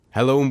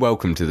Hello and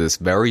welcome to this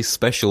very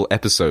special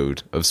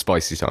episode of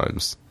Spicy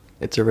Times.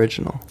 It's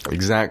original.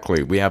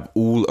 Exactly, we have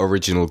all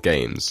original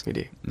games. We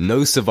do.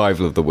 No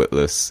survival of the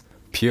witless,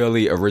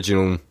 purely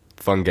original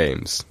fun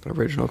games.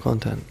 Original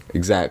content.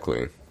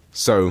 Exactly.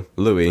 So,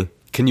 Louis,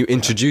 can you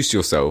introduce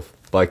yourself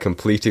by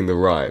completing the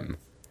rhyme?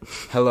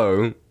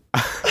 Hello.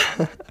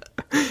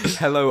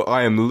 Hello,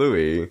 I am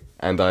Louis,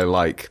 and I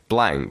like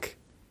blank,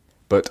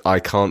 but I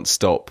can't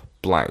stop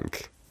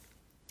blank.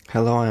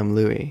 Hello, I am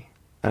Louis,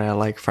 and I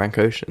like Frank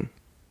Ocean,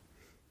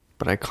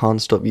 but I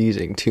can't stop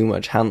using too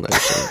much hand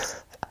lotion.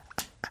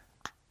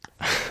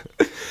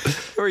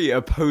 Very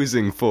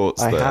opposing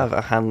thoughts I there. have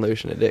a hand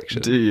lotion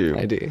addiction. Do you?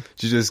 I do.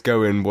 Do you just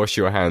go and wash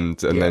your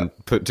hands and then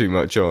put too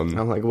much on?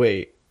 I'm like,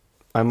 wait,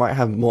 I might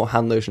have more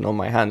hand lotion on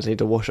my hands. I need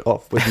to wash it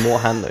off with more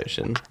hand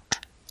lotion.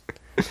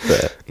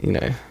 But, you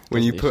know.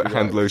 When you doesn't put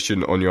hand usually work.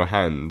 lotion on your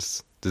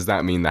hands, does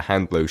that mean the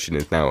hand lotion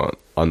is now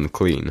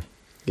unclean?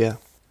 Yeah.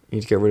 You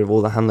need to get rid of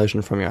all the hand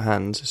lotion from your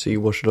hands, so you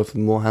wash it off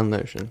with more hand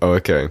lotion. Oh,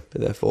 okay. But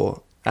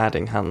therefore,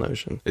 adding hand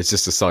lotion. It's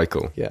just a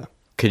cycle. Yeah.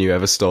 Can you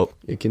ever stop?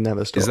 You can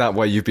never stop. Is that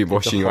why you've been It's a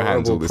washing your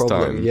hands all horrible this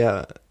problem. time?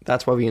 Yeah,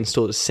 that's why we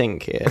installed a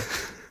sink here.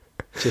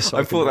 Just so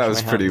I can thought that wash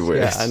was my pretty hands.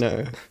 weird. Yeah, I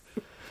know.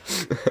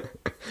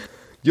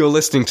 You're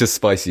listening to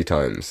Spicy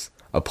Times,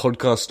 a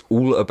podcast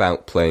all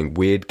about playing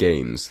weird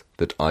games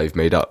that I've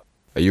made up.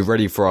 Are you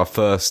ready for our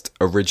first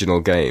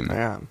original game? I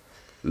am.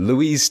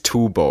 Louis'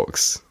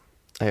 Toolbox.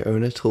 I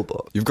own a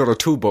toolbox. You've got a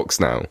toolbox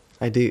now.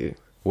 I do.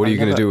 What are you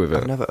going to do with it?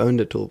 I've never owned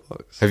a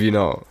toolbox. Have you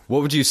not?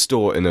 What would you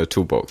store in a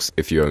toolbox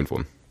if you owned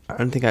one? I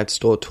don't think I'd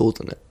store tools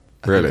in it.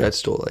 I Really? think I'd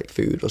store like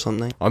food or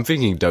something. I'm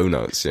thinking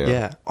donuts, yeah.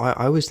 Yeah,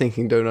 I was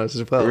thinking donuts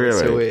as well. Really? It's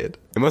so weird.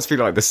 It must be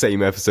like the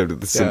same episode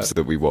of The Simpsons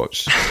that we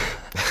watched.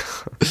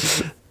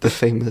 The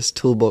famous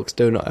toolbox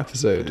donut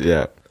episode.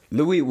 Yeah.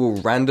 Louis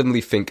will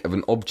randomly think of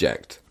an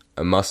object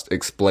and must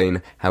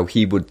explain how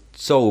he would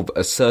solve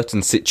a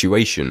certain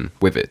situation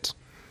with it.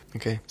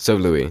 Okay. So,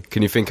 Louis,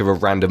 can you think of a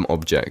random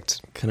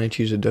object? Can I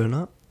choose a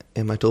donut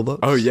in my toolbox?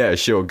 Oh, yeah,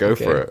 sure, go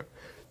Okay. for it.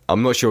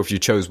 I'm not sure if you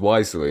chose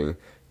wisely,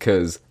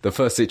 because the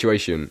first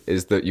situation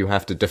is that you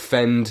have to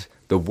defend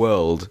the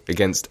world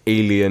against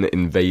alien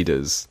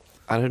invaders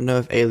I don't know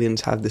if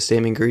aliens have the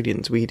same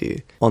ingredients we do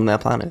on their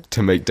planet.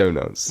 to make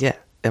donuts. Yeah,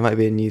 it might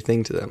be a new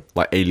thing to them.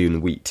 Like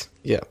alien wheat.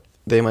 Yeah.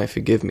 They might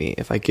forgive me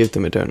if I give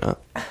them a donut.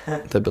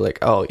 They'll be like,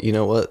 oh, you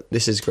know what?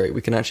 This is great.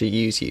 We can actually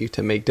use you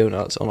to make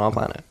donuts on our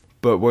planet.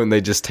 But won't they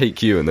just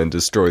take you and then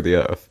destroy the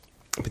Earth?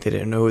 But they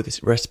don't know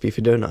this recipe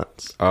for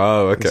donuts.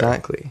 Oh, okay.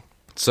 Exactly.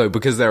 So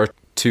because there are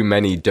too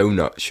many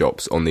donut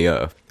shops on the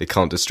Earth, they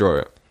can't destroy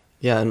it.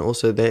 Yeah, and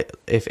also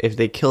if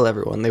they kill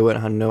everyone, they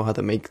won't know how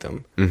to make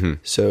them. Mm-hmm.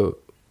 So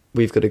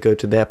we've got to go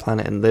to their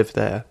planet and live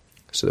there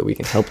so that we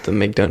can help them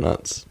make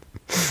donuts.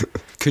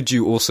 Could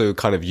you also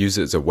kind of use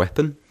it as a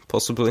weapon,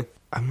 possibly?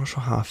 I'm not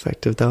sure how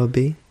effective that would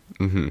be.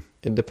 Mm-hmm.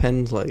 It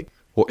depends, like...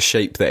 What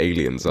shape the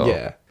aliens are.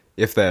 Yeah.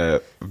 If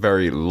they're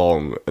very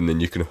long, and then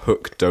you can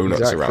hook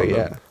donuts Exactly, around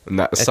them, yeah. and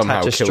that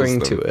somehow Attach a kills string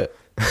them. to it.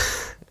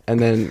 And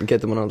then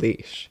get them on a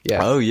leash. Yeah.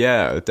 Oh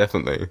yeah,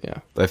 definitely. Yeah.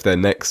 If their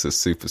necks are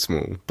super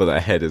small, but their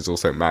head is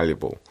also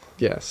malleable,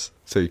 Yes.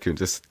 so you can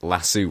just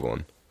lasso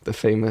one. The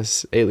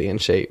famous alien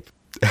shape.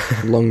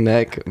 Long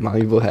neck,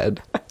 malleable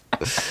head.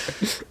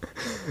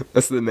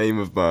 That's the name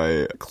of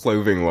my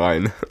clothing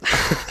line.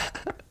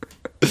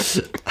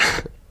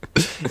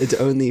 It's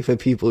only for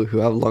people who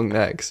have long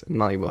necks and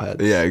malleable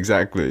heads. Yeah,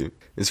 exactly.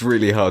 It's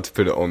really hard to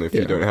put it on if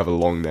you Yeah. don't have a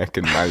long neck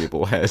and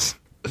malleable head.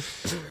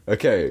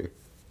 Okay,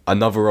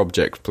 another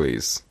object,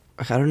 please.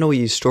 I don't know what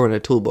you store in a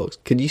toolbox.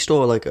 Could you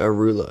store like a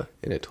ruler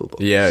in a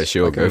toolbox? Yeah,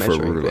 sure, Like go for a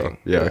measuring ruler. thing?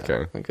 Yeah,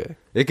 okay. Okay.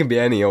 It can be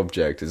any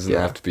object. It doesn't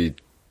Yeah. have to be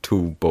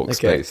toolbox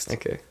Okay. based.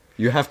 Okay.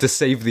 You have to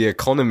save the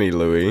economy,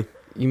 Louis.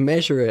 You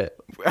measure it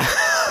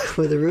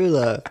with a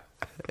ruler,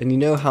 and you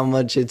know how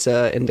much it's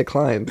in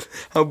decline.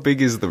 How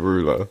big is the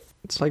ruler?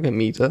 It's like a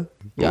meter.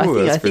 Yeah, Ooh,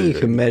 I that's think you pretty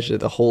can big. measure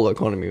the whole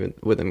economy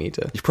with a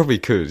meter. You probably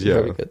could, yeah.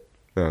 Very good.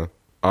 Yeah.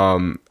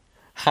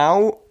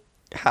 How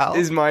How?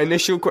 is my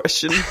initial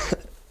question?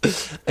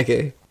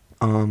 Okay.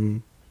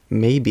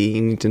 Maybe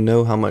you need to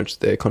know how much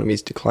the economy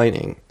is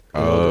declining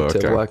in Oh, order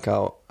to okay. work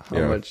out how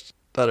Yeah. much.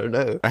 I don't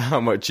know. How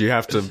much you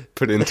have to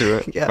put into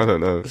it? Yeah. I don't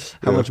know.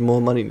 How Yeah. much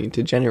more money you need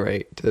to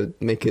generate to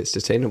make it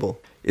sustainable?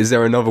 Is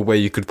there another way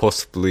you could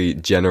possibly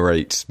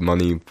generate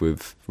money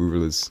with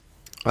rulers?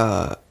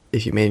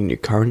 If you made a new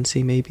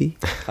currency, maybe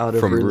out of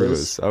From rulers.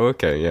 rulers. Oh,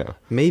 okay, yeah.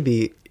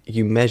 Maybe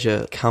you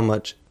measure how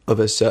much of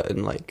a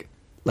certain like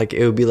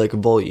it would be like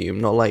volume,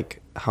 not like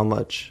how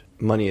much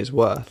money is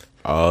worth,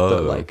 Oh.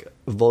 but like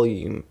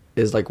volume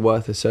is like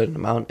worth a certain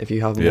amount. If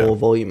you have Yeah. more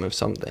volume of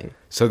something,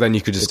 So then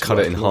you could just It's cut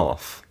it worth in more.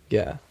 half.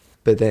 yeah.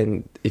 But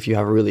then if you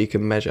have a ruler, you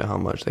can measure how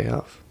much they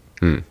have.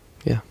 Hmm.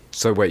 Yeah.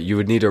 So wait, you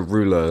would need a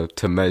ruler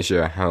to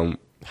measure how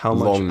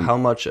long How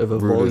much of a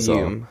rulers are.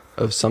 volume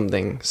of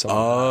something someone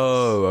has.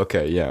 Oh,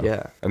 okay, yeah.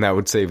 Yeah. And that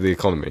would save the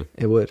economy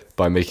It would.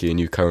 by making a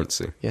new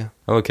currency. Yeah.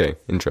 Okay,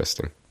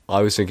 interesting.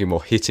 I was thinking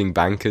more hitting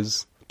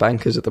bankers.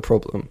 Bankers are the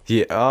problem.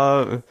 Yeah,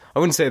 I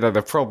wouldn't say they're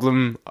the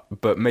problem,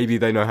 but maybe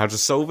they know how to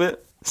solve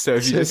it. So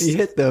if you So just, if you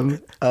hit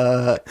them,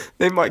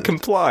 they might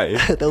comply.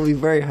 they'll be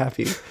very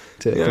happy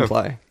to Yeah.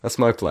 comply. That's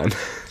my plan.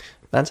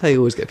 That's how you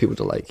always get people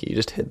to like you. You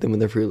just hit them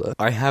with a ruler.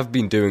 I have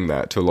been doing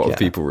that to a lot Yeah. of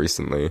people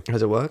recently.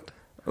 Has it worked?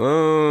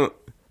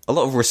 A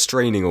lot of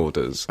restraining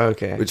orders.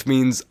 Okay. Which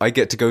means I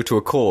get to go to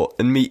a court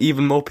and meet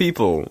even more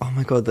people. Oh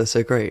my god, that's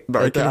so great.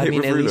 But I can hit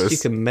with at least rulers. you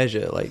can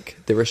measure like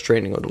the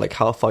restraining order, like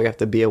how far you have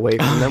to be away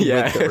from them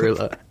Yeah. with the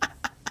ruler.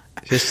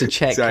 Just to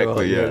check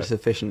Exactly, you're yeah. at a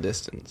sufficient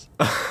distance.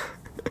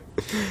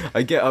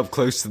 I get up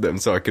close to them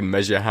so I can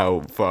measure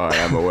how far I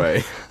am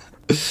away.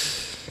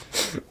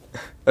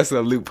 That's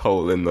a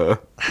loophole in the...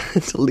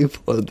 It's a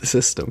loophole of the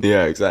system.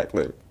 Yeah,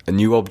 exactly. A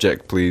new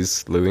object,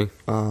 please, Louis.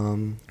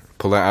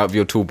 Pull that out of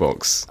your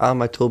toolbox. Out of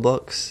my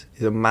toolbox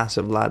is a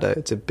massive ladder.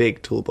 It's a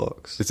big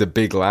toolbox. It's a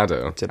big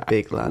ladder. It's a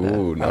big ladder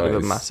Ooh, out of a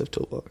nice. massive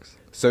toolbox.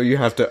 So you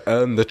have to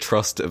earn the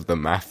trust of the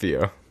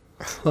mafia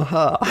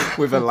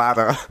with a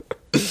ladder.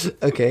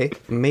 Okay,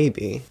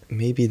 maybe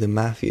the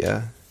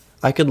mafia.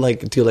 I could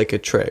like do like a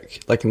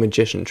trick, like a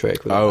magician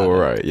trick. With a Oh, ladder.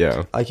 right,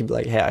 yeah. I could be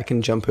like, hey, I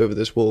can jump over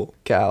this wall,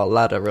 get out a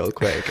ladder real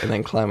quick, and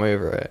then climb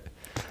over it.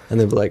 And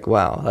they'd be like,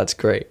 wow, that's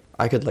great.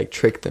 I could like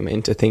trick them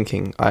into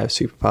thinking I have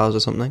superpowers or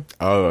something.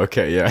 Oh,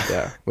 okay, yeah.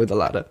 Yeah, with a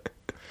ladder.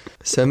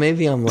 So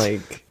maybe I'm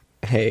like,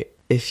 hey,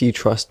 if you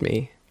trust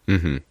me,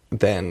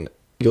 then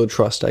you'll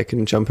trust I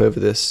can jump over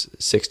this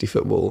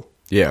 60-foot wall.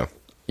 Yeah.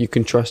 You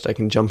can trust I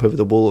can jump over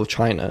the wall of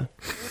China.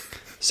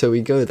 So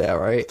we go there,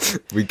 right?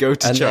 We go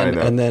to and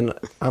China. then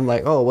I'm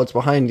like, oh, what's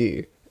behind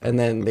you? And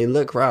then they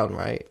look round,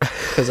 right?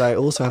 Because I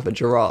also have a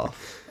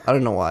giraffe. I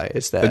don't know why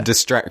it's there. A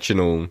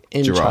distractional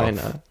in giraffe.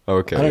 China.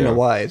 Okay, I don't know yeah.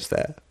 why it's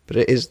there, but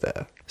it is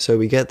there. So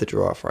we get the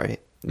giraffe,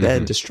 right? They're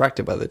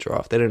distracted by the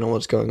giraffe. They don't know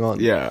what's going on.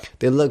 Yeah.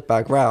 They look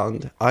back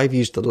round. I've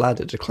used the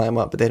ladder to climb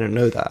up, but they don't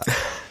know that.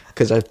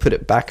 Because I've put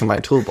it back in my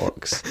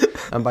toolbox.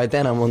 And by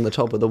then I'm on the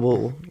top of the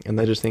wall. And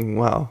they're just thinking,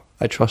 wow,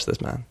 I trust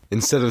this man.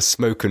 Instead of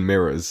smoke and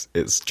mirrors,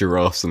 it's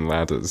giraffes and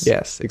ladders.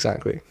 Yes,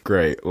 exactly.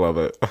 Great, love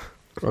it.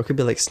 Or it could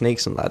be like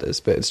snakes and ladders,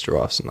 but it's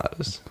giraffes and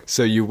ladders.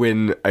 So you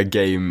win a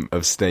game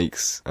of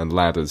snakes and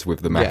ladders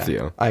with the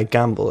mafia, Yeah, I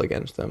gamble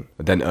against them.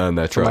 and then earn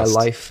their For my trust.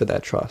 life for their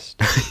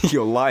trust.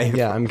 Your life.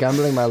 Yeah, I'm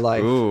gambling my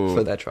life Ooh.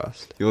 for their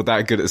trust. You're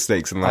that good at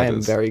snakes and I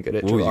ladders. am very good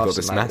at Ooh, you've got giraffes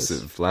this and ladders.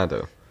 massive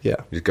ladder. Yeah,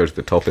 You just go to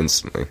the top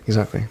instantly.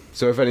 exactly.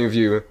 So if any of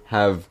you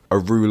have a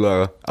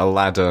ruler, a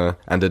ladder,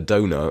 and a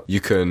donut, you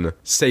can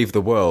save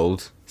the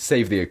world,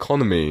 save the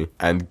economy,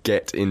 and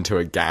get into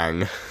a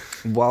gang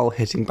While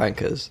hitting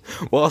bankers.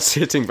 whilst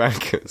hitting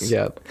bankers.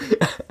 Yep.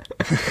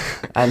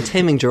 And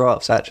taming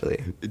giraffes,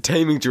 actually.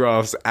 Taming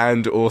giraffes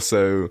and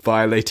also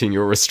violating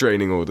your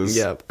restraining orders.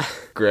 Yep.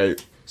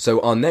 Great. So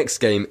our next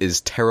game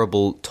is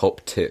Terrible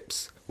Top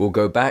Tips. We'll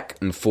go back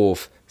and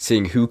forth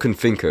seeing who can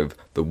think of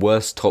the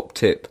worst top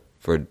tip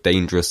for a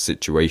dangerous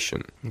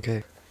situation.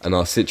 Okay. And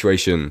our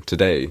situation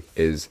today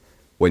is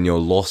when you're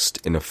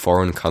lost in a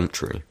foreign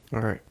country.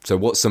 Alright. So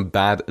what's some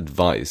bad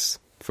advice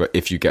for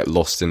if you get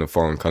lost in a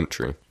foreign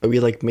country? Are we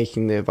like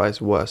making the advice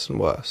worse and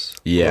worse?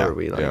 Yeah. Or are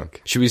we like... yeah.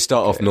 Should we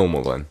start off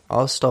normal then?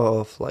 I'll start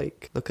off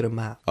like, look at a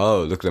map.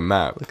 Oh, look at the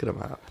map. Look at a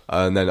map.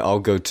 And then I'll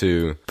go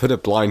to put a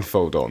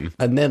blindfold on.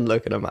 And then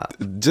look at a map.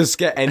 Just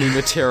get any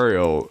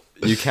material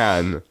you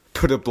can.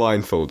 Put a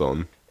blindfold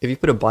on. If you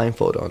put a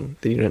blindfold on,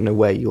 then you don't know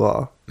where you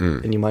are.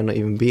 And you might not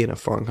even be in a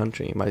foreign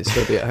country. You might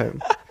still be at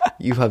home.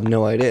 You have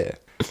no idea.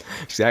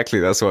 Exactly,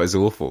 that's why it's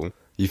awful.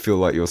 You feel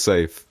like you're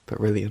safe. But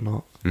really you're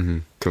not.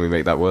 Can we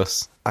make that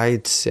worse?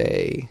 I'd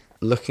say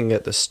looking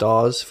at the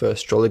stars for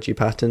astrology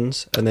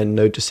patterns and then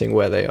noticing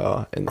where they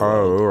are in the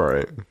world. Oh,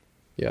 alright.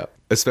 Yeah.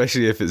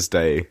 Especially if it's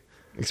day.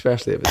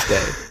 Especially if it's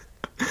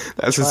day.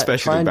 That's Try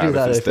especially and bad do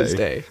that if it's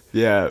day. day.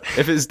 Yeah,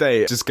 if it's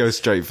day, just go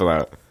straight for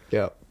that.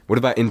 Yeah. What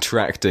about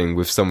interacting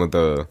with some of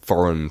the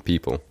foreign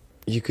people?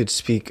 You could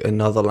speak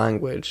another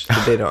language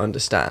that they don't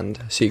understand,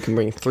 so you can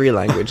bring 3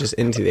 languages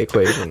into the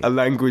equation. A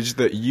language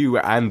that you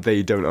and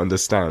they don't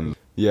understand.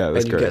 Yeah,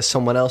 that's And you great. get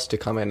someone else to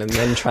come in and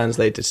then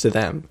translate it to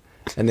them,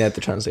 and they have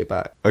to translate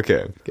back.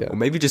 Okay. Yeah. Or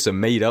maybe just a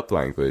made-up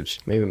language.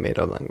 Maybe made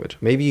up language.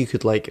 Maybe you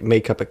could like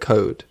make up a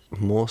code,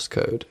 Morse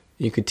code.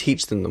 You could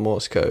teach them the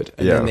Morse code,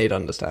 and Yeah. then they'd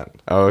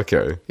understand. Oh,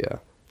 okay. Yeah,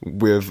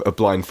 With a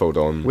blindfold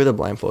on, with a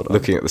blindfold on.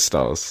 looking at the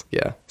stars.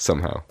 Yeah.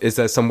 Somehow. Is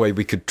there some way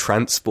we could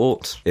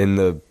transport in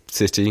the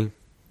city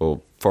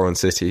or foreign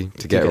city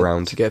to get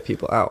around? to get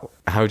people out.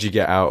 How do you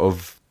get out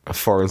of a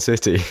foreign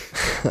city?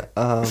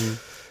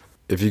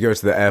 If you go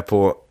to the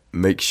airport,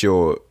 make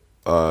sure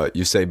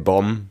you say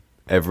bomb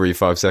every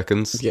 5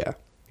 seconds. Yeah.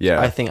 Yeah.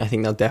 I think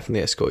they'll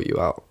definitely escort you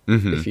out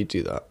if you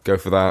do that. Go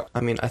for that.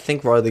 I mean, I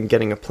think rather than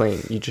getting a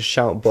plane, you just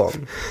shout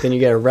bomb, then you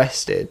get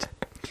arrested,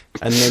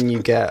 and then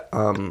you get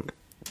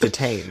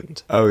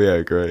detained, Oh,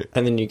 yeah, great.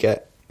 and then you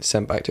get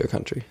sent back to your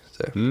country.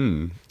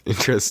 So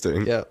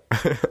Interesting. yeah,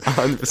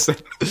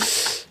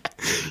 100%.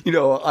 You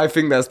know, I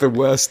think that's the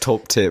worst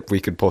top tip we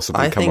could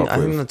possibly come up I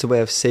think with. that's a way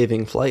of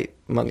saving flight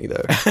money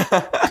though.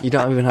 You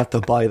don't even have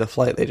to buy the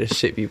flight; they just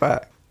ship you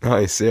back.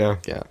 Nice, yeah.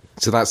 Yeah.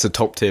 So that's a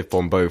top tip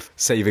on both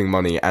saving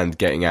money and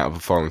getting out of a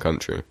foreign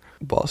country.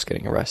 whilst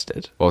getting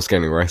arrested. whilst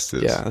getting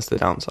arrested. Yeah, that's the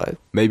downside.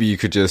 Maybe you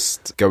could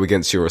just go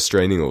against your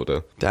restraining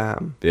order.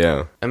 Damn.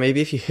 Yeah. And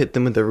maybe if you hit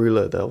them with the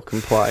ruler, they'll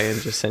comply and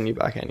just send you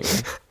back anyway.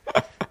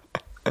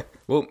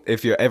 Well,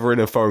 if you're ever in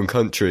a foreign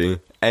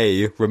country,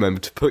 A, remember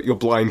to put your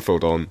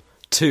blindfold on.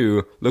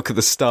 2, look at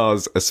the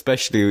stars,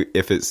 especially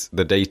if it's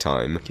the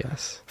daytime.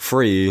 Yes.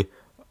 3,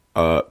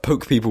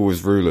 poke people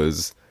with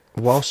rulers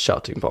Whilst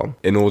shouting bomb.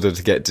 in order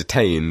to get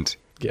detained,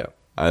 Yeah.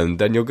 and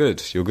then you're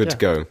good. You're good to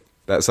go.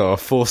 That's our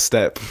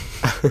 4-step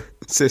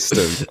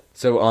system.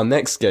 So our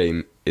next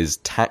game is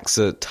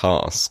Taxa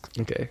Task.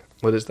 Okay.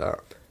 What is that?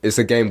 It's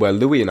a game where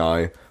Louis and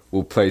I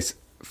will place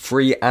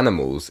 3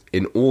 animals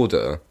in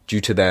order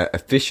due to their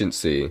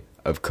efficiency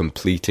of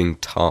completing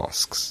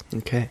tasks.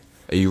 Okay.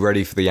 Are you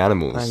ready for the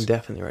animals? I'm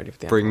definitely ready for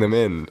the Bring them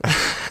in.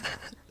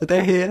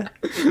 They're here.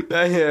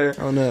 They're here.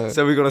 Oh, no.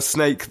 So we've got a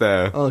snake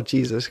there. Oh,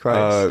 Jesus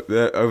Christ.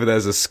 Over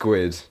there's a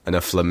squid, and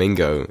a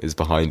flamingo is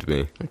behind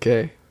me.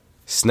 Okay.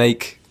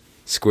 Snake,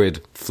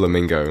 squid,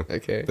 flamingo.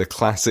 Okay. The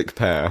classic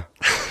pair.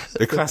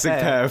 The classic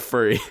pair. pair of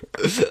 3.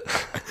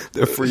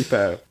 The 3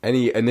 pair.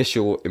 Any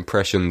initial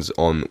impressions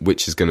on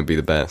which is going to be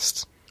the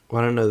best?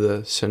 Well, I don't know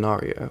the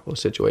scenario or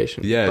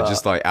situation. Yeah, but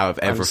just like out of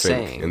I'm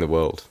everything saying- in the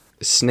world.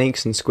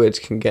 snakes and squids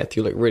can get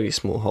through like really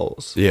small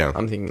holes. Yeah.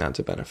 I'm thinking that's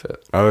a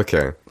benefit. Oh,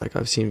 okay. Like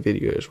I've seen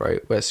videos, right,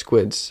 where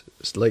squids,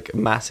 like a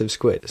massive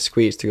squid,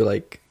 squeeze through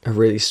like a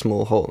really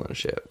small hole in a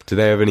ship. Do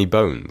they have any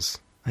bones?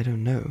 I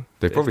don't know.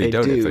 They But probably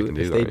don't if they can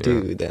do if that, they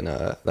yeah. do,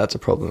 then that's a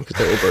problem because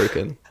they're all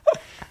broken.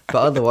 But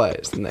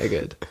otherwise, then they're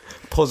good.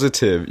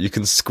 Positive, you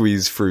can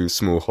squeeze through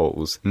small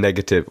holes.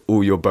 Negative,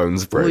 all your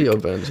bones break. All your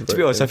bones are To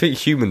be honest, I broken. think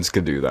humans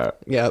can do that.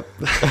 Yeah.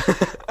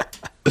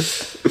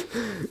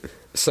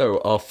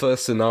 So, our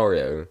first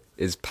scenario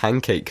is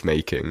pancake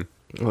making.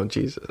 Oh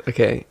Jesus.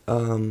 Okay.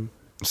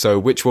 So,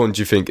 which one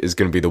do you think is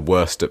going to be the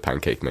worst at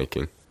pancake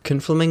making? Can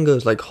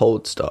flamingos like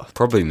hold stuff?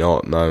 Probably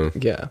not, no.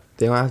 Yeah.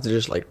 They don't have to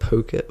just like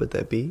poke it with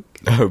their beak.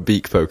 Oh,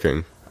 beak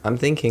poking. I'm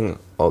thinking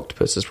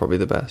octopus is probably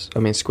the best. I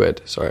mean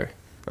squid. Sorry.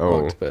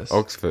 Oh, Octopus.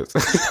 Octopus.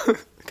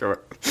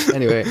 Correct.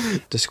 Anyway,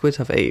 do squids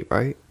have 8,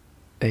 right?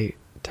 8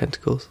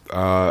 tentacles.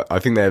 I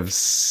think they have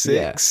 6.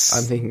 Yeah,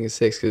 I'm thinking it's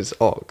 6 because it's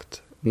oct,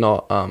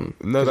 not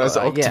No, that's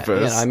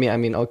octopus. Yeah, I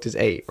mean oct is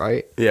 8,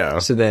 right? Yeah.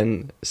 So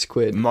then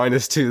squid.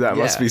 -2, that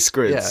must Yeah, be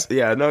squids.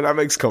 Yeah, no, that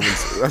makes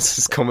that's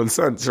just common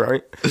sense,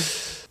 right?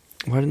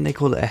 Why didn't they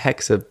call it a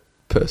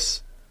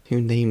hexapus?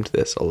 Who named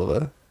this,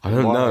 Oliver? I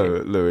don't Why? know,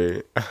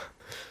 Louis.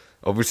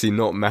 Obviously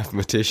not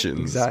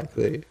mathematicians.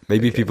 Exactly.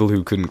 Maybe Okay. people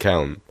who couldn't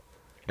count.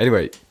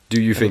 Anyway, do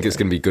you think it's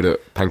going to be good at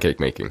pancake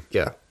making?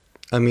 Yeah.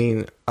 I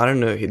mean, I don't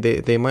know.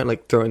 They might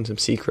like throw in some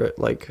secret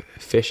like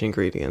fish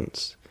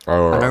ingredients.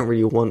 Oh, I don't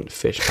really want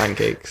fish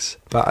pancakes,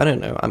 but I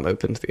don't know. I'm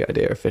open to the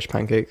idea of fish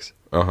pancakes.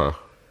 Uh-huh.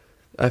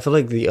 I feel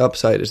like the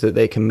upside is that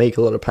they can make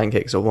a lot of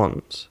pancakes at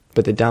once,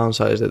 but the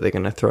downside is that they're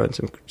going to throw in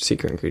some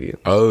secret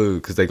ingredients. Oh,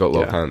 because they got a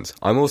lot of Yeah. hands.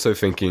 I'm also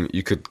thinking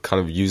you could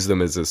kind of use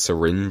them as a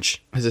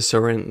syringe. As a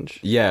syringe.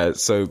 Yeah,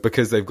 so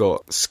because they've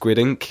got squid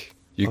ink,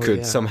 you Oh, could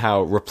yeah.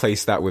 somehow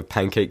replace that with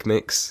pancake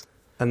mix.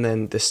 And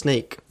then the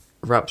snake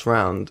wraps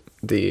around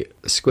the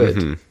squid,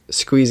 Mm-hmm.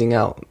 squeezing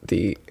out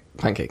the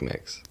pancake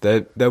mix.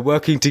 They're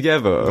working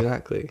together.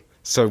 Exactly.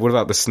 So what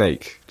about the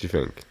snake, do you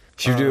think?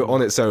 Should you do it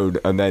on its own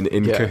and then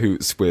in yeah.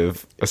 cahoots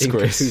with a In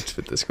squid? cahoots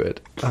with the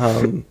squid.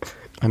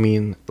 I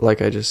mean,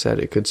 like I just said,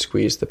 it could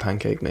squeeze the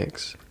pancake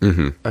mix.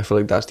 Mm-hmm. I feel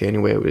like that's the only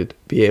way it would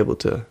be able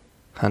to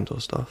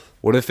handle stuff.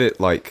 What if it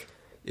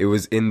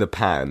was in the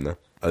pan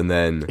and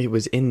then It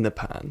was in the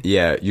pan.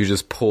 yeah, you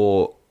just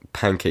pour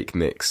pancake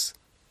mix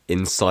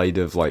inside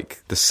of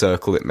like the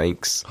circle it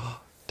makes.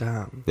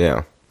 Damn.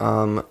 Yeah.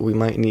 We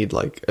might need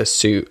like a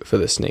suit for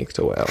the snake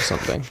to wear or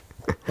something.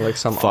 Or, like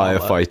some armor.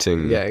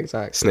 Firefighting Yeah,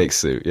 exactly. snake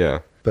suit, yeah.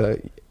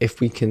 But if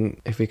we can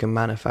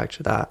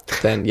manufacture that,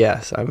 then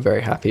yes, I'm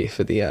very happy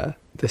for the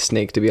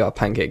snake to be our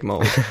pancake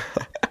mold.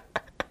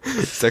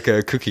 It's like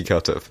a cookie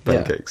cutter for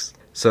Yeah. pancakes.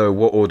 So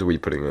what order are we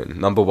putting in?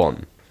 Number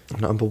 1.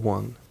 Number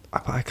 1.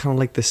 I kind of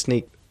like the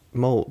snake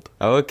mold.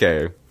 Oh,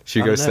 okay. Should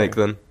you I go don't know. snake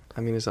then?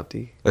 I mean, it's up to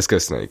you. Let's go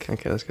snake.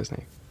 Okay, let's go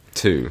snake.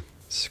 2.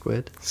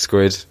 Squid,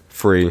 Squid.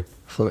 3.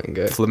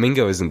 flamingo.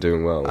 Flamingo isn't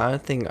doing well. I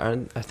think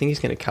he's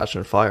gonna catch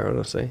on fire.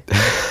 Honestly,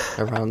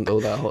 around all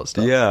that hot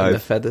stuff. Yeah, and the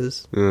I-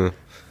 feathers. Yeah.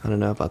 I don't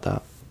know about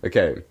that.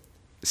 Okay.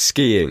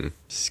 Skiing.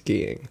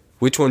 Skiing.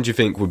 Which one do you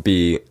think would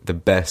be the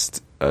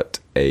best at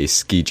a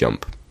ski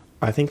jump?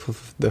 I think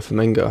the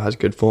flamingo has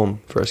good form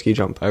for a ski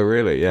jump. Oh,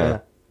 really? Yeah.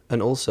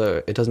 And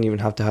also, it doesn't even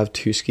have to have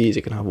 2 skis.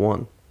 It can have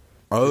 1.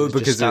 Oh, It just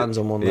because stands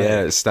on one leg.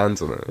 Yeah, it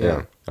stands on it.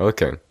 Yeah. Yeah.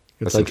 Okay.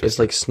 It's That's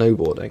like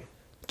snowboarding.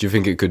 Do you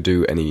think it could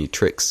do any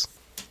tricks?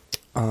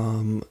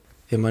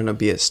 It might not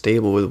be as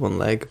stable with 1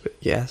 leg, but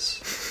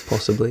yes,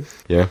 possibly.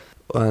 Yeah.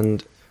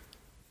 And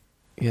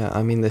yeah,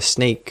 I mean the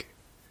snake.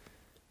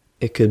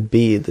 It could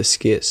be the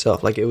ski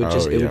itself. Like it would Oh,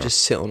 it yeah. would just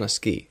sit on a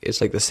ski.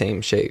 It's like the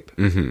same shape.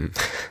 Mm-hmm.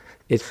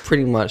 It's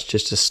pretty much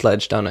just a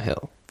sledge down a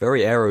hill.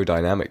 Very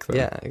aerodynamic, though.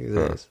 Yeah, it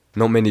is.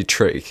 Not many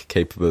trick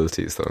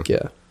capabilities, though.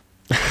 Yeah.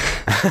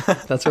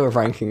 That's what we're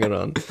ranking it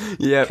on.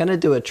 Yeah. Can it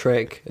do a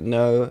trick?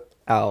 No.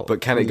 Out.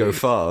 But can it go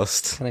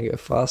fast? Can it go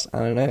fast? I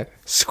don't know.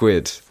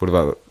 Squid. What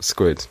about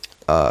squid?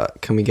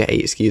 Can we get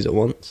 8 skis at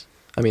once?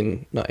 I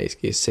mean, not 8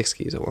 skis, 6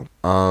 skis at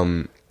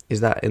once.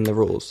 Is that in the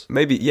rules?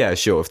 Maybe, yeah,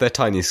 sure. If they're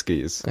tiny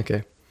skis,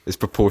 Okay. it's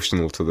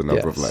proportional to the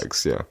number of Yes.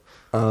 legs, yeah.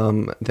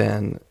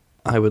 Then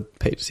I would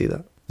pay to see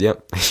that.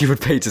 Yep, you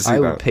would pay to see I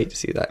that. would pay to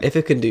see that. If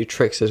it can do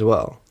tricks as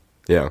well,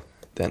 Yeah.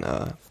 then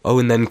Oh,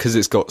 and then because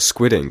it's got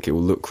squid ink, it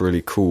will look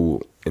really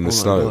cool in the my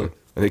snow. God.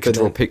 And it can But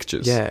draw then-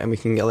 pictures. yeah, and we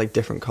can get like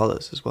different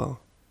colors as well.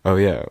 Oh,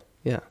 yeah.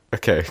 Yeah.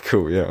 Okay,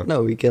 cool, yeah.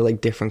 No, we get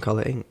like different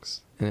color inks,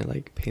 and it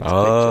like paints a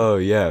Oh,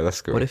 yeah, that's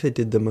picture. good. What if it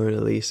did the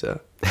Mona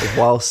Lisa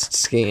whilst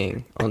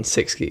skiing on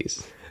 6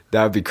 skis?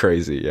 That'd be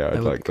crazy, yeah, I'd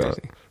That would like be that.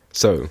 crazy.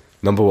 So,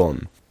 number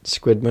 1.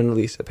 Squid Mona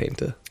Lisa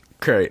painter.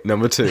 Great,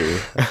 number 2.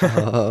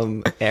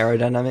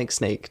 Aerodynamic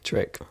snake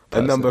trick.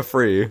 And number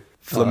 3,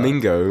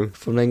 flamingo.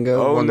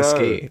 Flamingo Oh on no,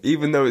 ski.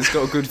 even though it's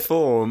got good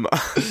form.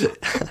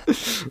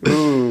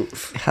 Ooh.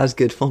 It has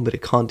good form, but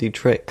it can't do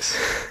tricks.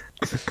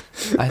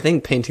 I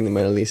think painting the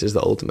Mona Lisa is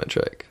the ultimate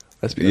trick.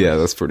 Let's be Yeah,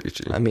 honest. that's pretty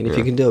true. I mean, if Yeah.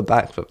 you can do a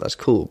backflip, that's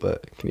cool,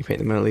 but can you paint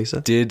the Mona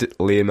Lisa? Did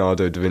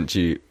Leonardo da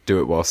Vinci do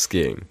it while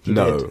skiing? He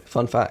No. did.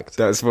 Fun fact.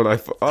 That's what I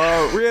thought.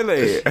 Oh,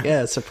 really?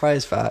 Yeah,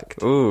 surprise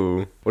fact.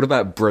 Ooh. What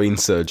about brain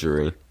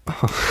surgery?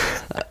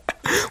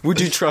 Would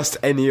you trust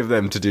any of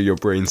them to do your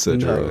brain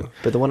surgery? No,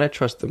 but the one I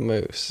trust the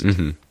most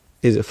Mm-hmm.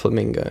 is a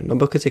flamingo. Not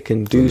because it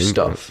can do Flamingo,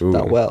 stuff ooh.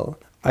 that well.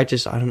 I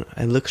don't know.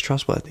 It looks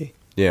trustworthy.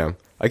 Yeah.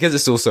 I guess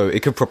it's also,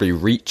 it could probably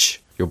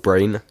reach your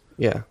brain,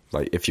 Yeah.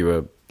 like if you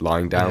were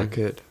lying Yeah, down.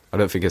 good. I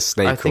don't think a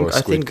snake I or think, a I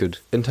squid think could.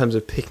 in terms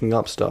of picking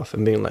up stuff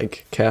and being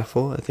like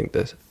careful, I think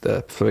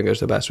the flamingo's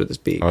the best with its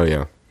beak. Oh,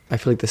 yeah. I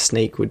feel like the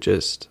snake would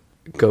just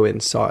go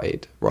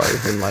inside rather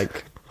than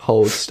like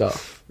hold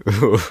stuff.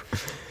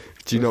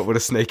 Do you not want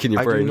a snake in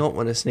your I brain? do not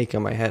want a snake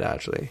on my head,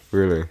 actually.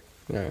 Really?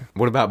 No.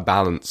 What about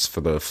balance for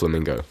the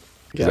flamingo?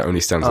 Because Yeah. it only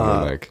stands on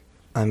one leg.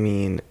 I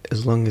mean,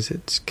 as long as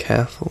it's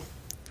careful.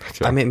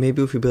 Okay. I mean,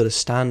 maybe if we build a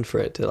stand for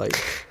it to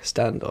like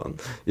stand on.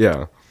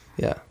 Yeah.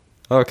 Yeah.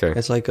 Okay.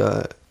 It's like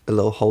a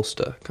little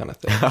holster kind of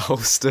thing. A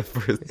holster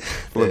for a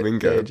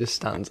flamingo. That it just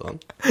stands on.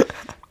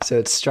 So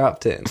it's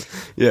strapped in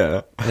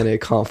Yeah. and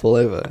it can't fall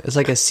over. It's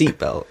like a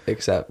seatbelt,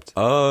 except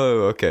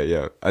Oh, okay,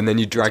 yeah. And then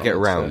you drag it on its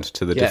around head.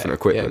 to the Yeah, different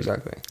equipment. Yeah,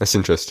 exactly. That's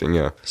interesting,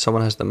 yeah.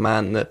 Someone has to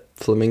man the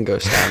flamingo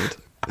stand.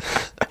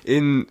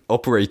 In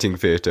operating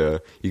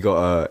theatre, you got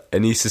a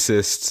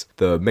anaesthetist,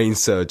 the main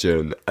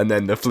surgeon, and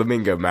then the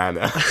flamingo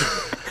manner,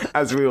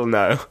 as we all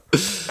know.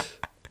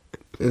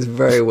 It's a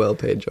very well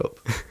paid job.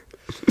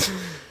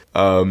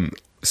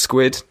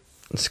 Squid.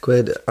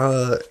 Squid,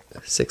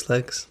 6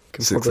 legs.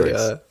 Can 6 probably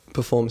legs.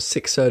 perform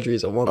 6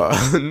 surgeries at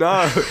once.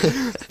 No,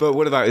 but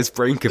what about its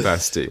brain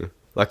capacity?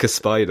 Like a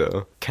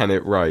spider, can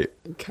it write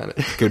Can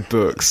it? good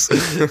books?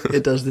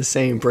 It does the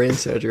same brain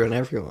surgery on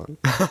everyone.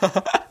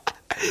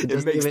 It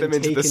doesn't makes even them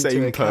into take the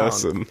same account-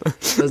 person.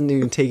 It doesn't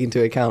even take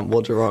into account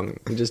what's wrong.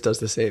 It just does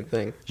the same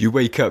thing. You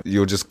wake up,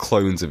 you're just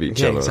clones of each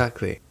Yeah, other.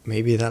 exactly.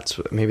 Maybe that's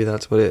what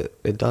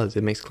it does.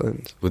 It makes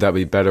clones. Would that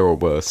be better or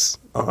worse?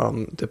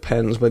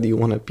 Depends whether you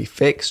want to be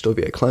fixed or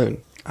be a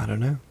clone. I don't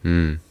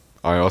know.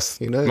 I ask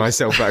Who knows?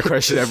 myself that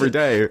question every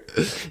day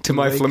to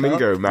my You wake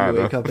flamingo up, manner.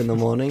 You wake up in the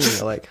morning and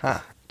you're like,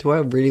 do I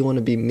really want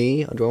to be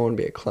me or do I want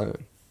to be a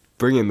clone?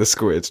 Bring in the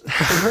squid.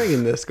 I'm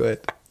bringing this squid.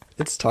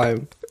 It's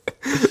time.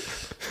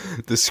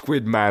 The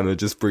squid manner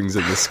just brings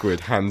in the squid,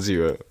 hands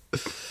you it.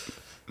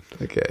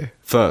 Okay.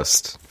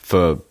 First,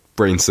 for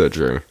brain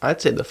surgery.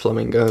 I'd say the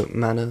flamingo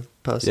manner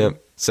person.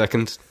 Yep.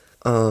 Second,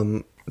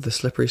 The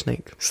slippery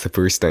snake.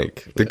 slippery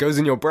snake. That goes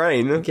in your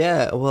brain.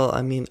 Yeah, well,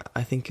 I mean,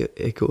 I think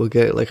it will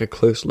get like a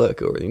close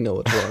look. It already know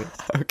what's wrong.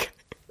 Okay.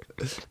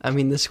 I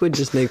mean, the squid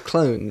just made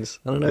clones.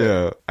 I don't know.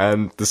 Yeah,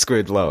 and the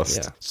squid last.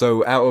 Yeah.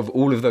 So out of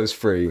all of those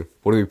three,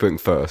 what are we putting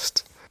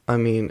first? I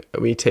mean,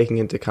 are we taking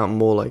into account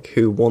more like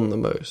who won the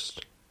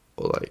most?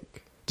 Or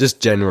like, Just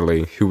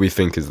generally, who we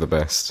think is the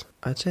best.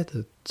 I'd say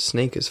the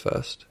snake is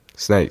first.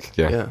 Snake,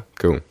 yeah. Yeah.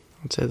 Cool.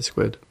 I'd say the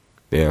squid.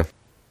 Yeah.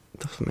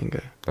 The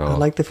flamingo. Oh. I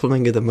like the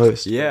flamingo the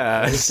most.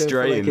 Yeah, I just don't feel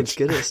like strange. it's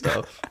good at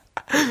stuff.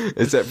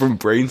 Is that from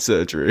brain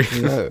surgery?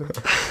 No.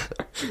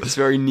 It's a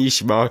very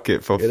niche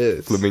market for It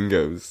is.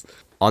 flamingos.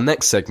 Our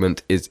next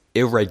segment is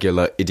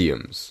irregular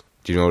idioms.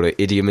 Do you know what an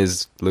idiom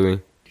is,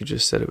 Louis? You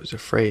just said it was a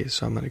phrase,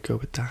 so I'm going to go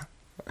with that.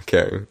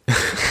 Okay.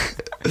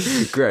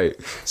 Great.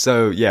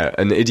 So, yeah,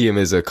 an idiom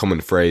is a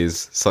common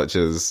phrase such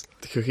as,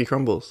 The cookie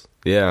crumbles.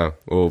 yeah,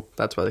 or,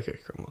 That's why the cookie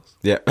crumbles.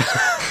 yeah.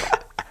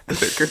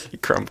 The cookie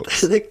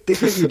crumbles. the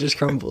cookie just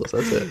crumbles,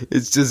 that's it.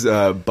 It's just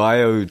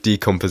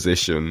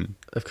biodecomposition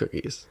Of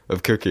cookies.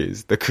 of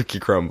cookies. The cookie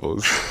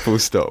crumbles. Full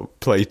stop.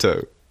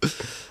 Plato.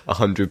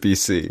 100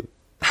 BC.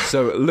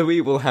 So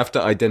Louis will have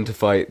to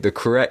identify the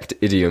correct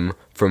idiom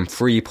from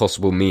 3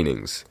 possible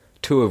meanings,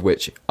 2 of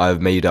which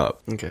I've made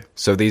up. Okay.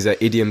 So these are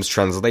idioms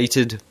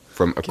translated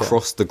from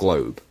across the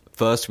globe.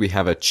 First, we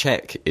have a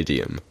Czech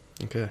idiom.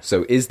 Okay.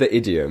 So is the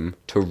idiom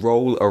to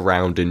roll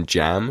around in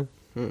jam,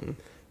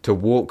 to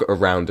walk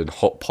around in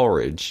hot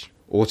porridge,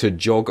 or to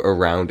jog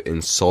around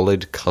in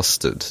solid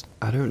custard.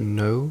 I don't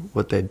know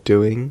what they're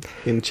doing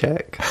in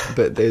Czech,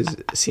 but those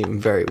seem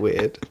very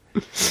weird.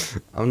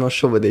 I'm not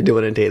sure what they do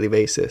on a daily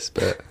basis,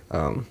 but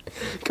Come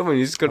on,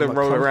 you just got to I'm not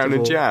roll around in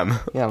comfortable. jam.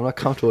 Yeah, I'm not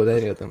comfortable with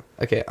any of them.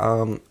 Okay,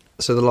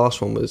 so the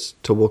last one was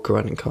to walk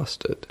around in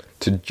custard.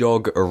 To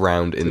jog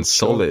around in jog.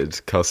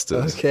 solid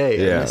custard. Okay,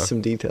 I yeah. missed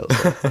some details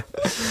there.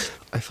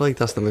 I feel like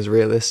that's the most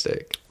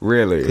realistic.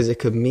 Really? Because it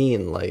could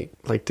mean, like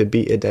to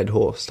beat a dead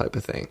horse type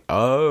of thing.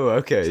 Oh,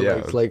 okay, So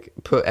yeah. like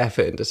put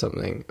effort into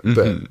something,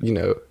 but,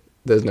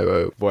 there's no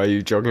hope. Why are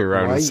you jogging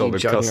around Why are in you solid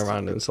jogging custard?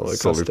 around in solid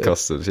Solid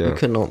custard, yeah. You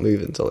cannot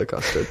move in solid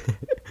custard.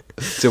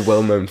 It's a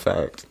well-known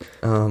fact.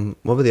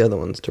 What were the other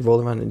ones? To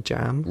roll around in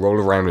jam? Roll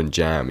around in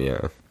jam,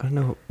 yeah. I don't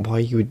know why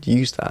you would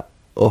use that,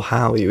 or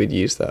how you would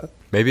use that.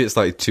 Maybe it's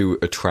like to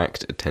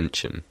attract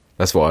attention.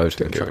 That's what I would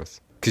think it was.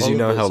 Because you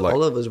know how like...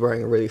 Oliver's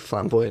wearing a really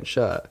flamboyant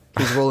shirt.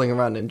 He's rolling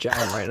around in jam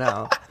right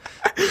now.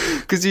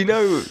 Because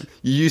you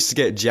used to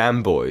get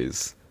jam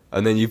boys,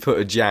 and then you put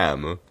a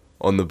jam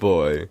on the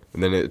boy,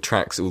 and then it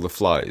attracts all the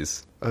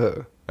flies,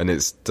 Oh, and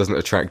it doesn't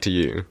attract to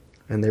you.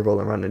 and they roll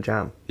around in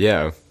jam.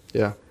 Yeah.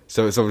 Yeah,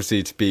 So it's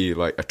obviously to be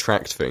like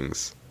attract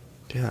things.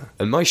 yeah.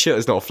 And my shirt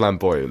is not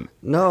flamboyant.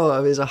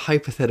 No, it's a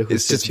hypothetical.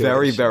 It's just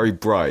very, situation. very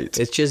bright.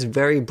 It's just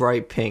very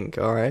bright pink.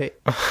 All right.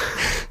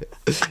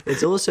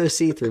 It's also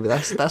see-through,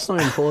 but that's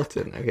not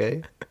important.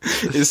 Okay.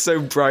 It's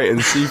so bright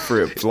and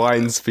see-through it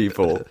blinds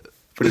people,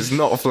 but it's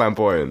not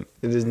flamboyant.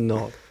 It is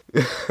not.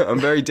 I'm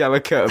very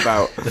delicate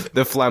about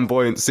the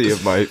flamboyancy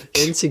of my...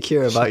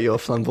 Insecure about your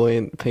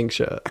flamboyant pink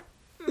shirt.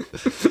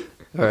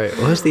 All right.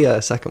 What's the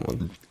second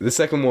one? The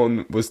second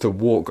one was to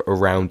walk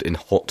around in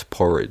hot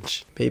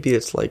porridge. Maybe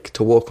it's like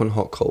to walk on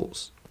hot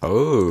coals.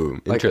 Oh,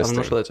 Like, interesting.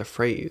 I'm not sure that's a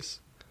phrase.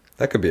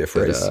 That could be a But,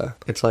 phrase.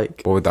 it's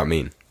like What would that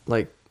mean?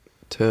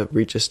 to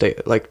reach a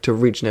state, like to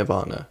reach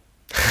nirvana.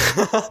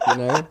 You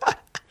know?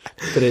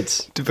 But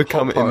it's To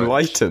become hot porridge.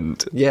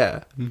 enlightened.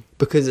 Yeah,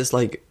 because it's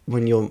like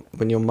when your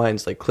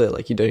mind's like clear,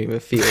 like you don't even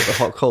feel the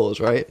hot coals,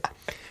 right?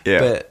 Yeah.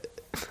 But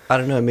I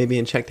don't know. Maybe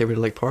in Czech they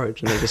really like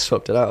porridge and they just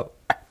swapped it out.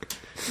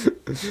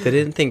 They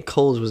didn't think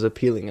coals was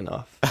appealing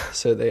enough,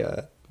 so they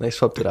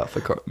swapped it out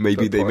for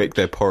Maybe for they make porridge.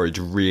 their porridge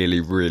really,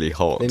 really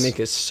hot. They make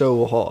it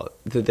so hot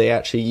that they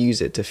actually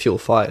use it to fuel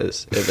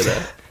fires over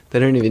there. They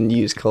don't even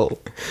use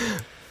coal.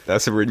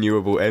 That's a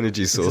renewable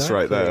energy source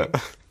right there.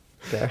 Exactly.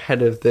 They're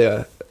ahead of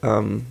the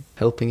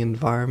helping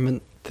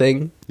environment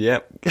thing.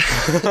 Yep.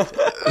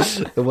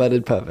 The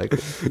worded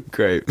perfectly.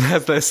 Great.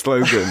 That's their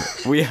slogan.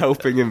 We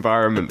helping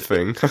environment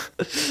thing.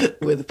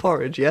 With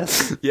porridge,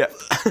 yes. Yep.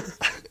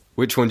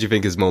 Which one do you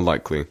think is more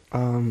likely?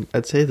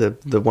 I'd say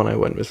the one I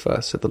went with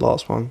first, so the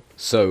last one.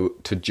 So,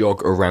 to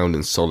jog around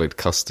in solid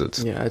custard.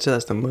 Yeah, I'd say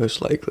that's the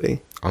most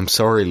likely. I'm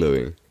sorry,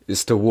 Louis.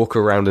 It's to walk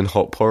around in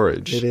hot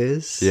porridge. It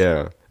is?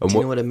 Yeah. And Do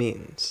you know what it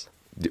means?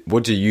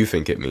 what do you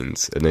think it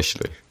means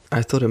initially?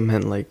 I thought it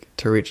meant, like,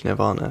 to reach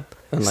nirvana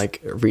and,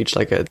 like, reach,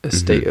 like, a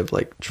state of,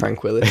 like,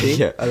 tranquility.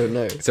 Yeah. I don't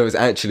know. So it's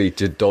actually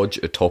to dodge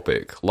a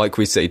topic. Like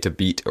we say to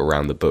beat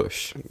around the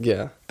bush.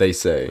 Yeah. They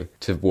say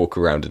to walk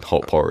around in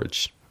hot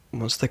porridge.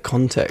 What's the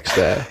context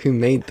there? Who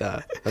made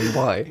that? And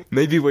why?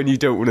 Maybe when you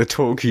don't want to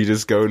talk, you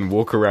just go and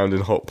walk around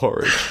in hot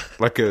porridge.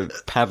 Like a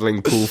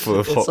paddling pool full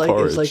of hot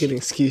porridge. It's like an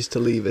excuse to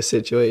leave a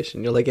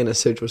situation. You're, like, in a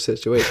social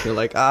situation. You're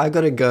like, I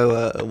gotta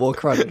go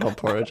walk around in hot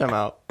porridge. I'm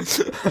out.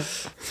 I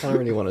don't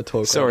really want to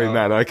talk Sorry, right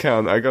now. man, I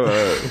can't. I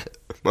gotta...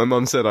 My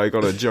mum said I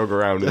gotta jog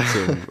around in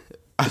some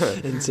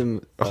In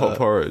some... hot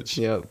porridge.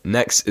 yeah.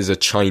 Next is a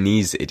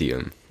Chinese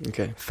idiom,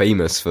 Okay.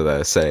 famous for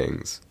their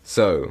sayings.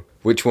 So,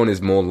 which one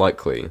is more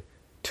likely?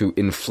 To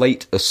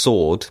inflate a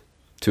sword,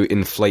 to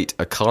inflate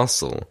a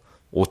castle,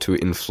 or to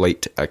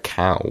inflate a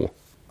cow?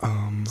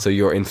 So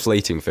you're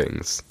inflating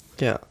things.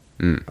 Yeah.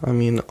 Mm. I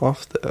mean,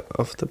 off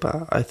the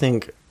bat, I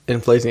think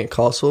inflating a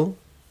castle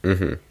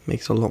Mm-hmm.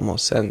 makes a lot more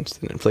sense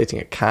than inflating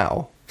a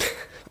cow.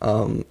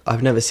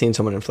 I've never seen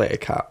someone inflate a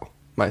cow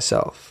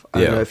myself. I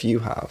Yeah. don't know if you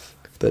have,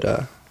 but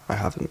I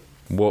haven't.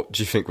 What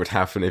do you think would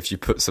happen if you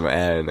put some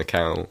air in a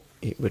cow?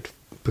 It would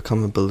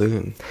become a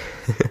balloon.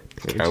 It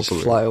would Cow just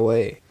balloon. fly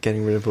away,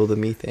 getting rid of all the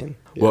methane.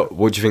 Yeah.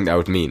 What do you think that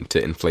would mean,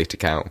 to inflate a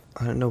cow?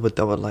 I don't know what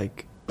that would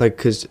like,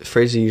 because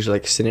phrases are usually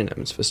like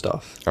synonyms for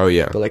stuff, Oh,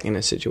 yeah. but like in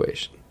a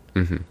situation.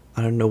 Mm-hmm.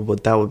 I don't know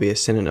what that would be a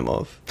synonym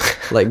of.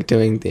 Like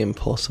doing the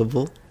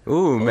impossible,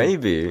 Ooh,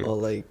 maybe. or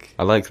like...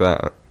 I like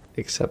that.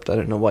 Except I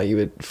don't know why you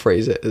would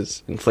phrase it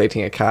as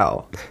inflating a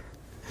cow.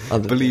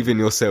 Other Believe than-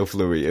 in yourself,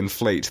 Louis.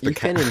 Inflate the you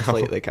cow. can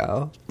inflate the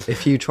cow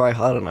if you try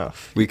hard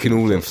enough. We can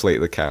all inflate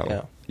the cow.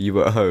 Yeah.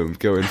 You at home,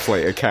 go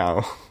inflate a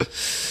cow.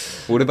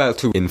 What about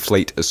to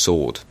inflate a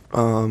sword?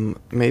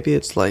 Maybe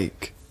it's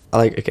like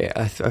okay.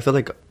 I feel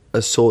like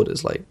a sword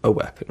is like a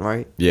weapon,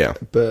 right? Yeah.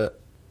 But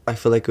I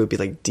feel like it would be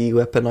like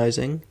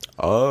de-weaponizing.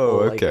 Oh,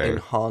 or like okay.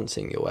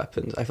 enhancing your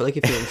weapons. I feel like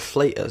if you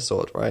inflate a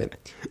sword, right,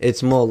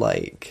 it's more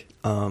like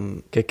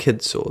a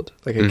kid's sword,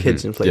 like a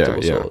kid's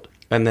inflatable yeah. sword,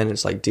 and then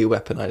it's like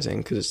de-weaponizing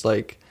because it's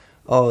like,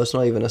 oh, it's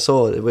not even a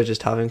sword, we're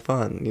just having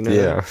fun, you know?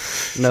 Yeah.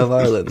 No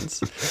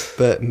violence.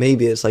 But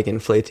maybe it's like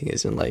inflating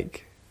as in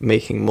like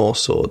making more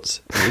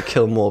swords and you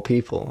kill more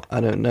people.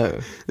 I don't know.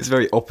 It's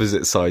very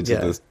opposite sides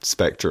Yeah. of the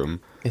spectrum.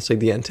 It's like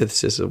the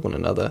antithesis of one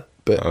another,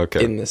 but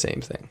Okay. in the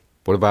same thing.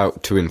 What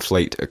about to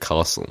inflate a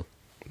castle?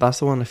 That's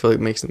the one I feel like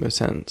makes the most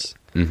sense.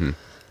 Mm-hmm.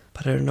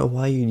 But I don't know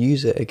why you'd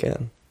use it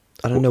again.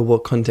 I don't know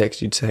what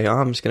context you'd say,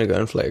 I'm just going to go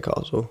inflate a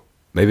castle.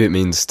 Maybe it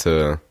means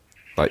to,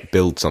 like,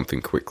 build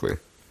something quickly.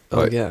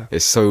 Oh, Like, yeah.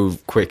 It's so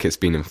quick it's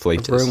been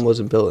inflated. Rome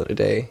wasn't built in a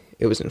day.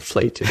 It was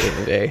inflated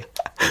in a day.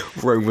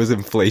 Rome was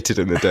inflated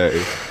in a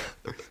day.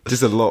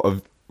 Just a lot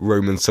of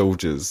Roman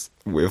soldiers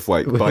with,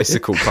 like,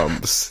 bicycle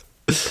pumps.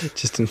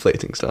 Just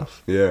inflating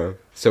stuff. Yeah.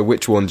 So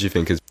which one do you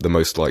think is the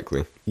most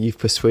likely? You've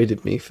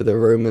persuaded me for the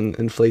Roman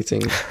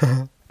inflating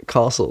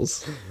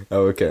castles.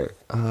 Oh, okay.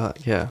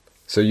 Yeah.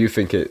 So you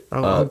think it?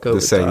 I'll go the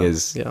with saying that.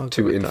 is Yeah, I'll go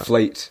to with that.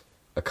 inflate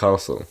a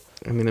castle.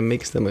 I mean, it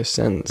makes the most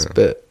sense,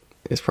 but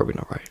it's probably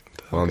not right.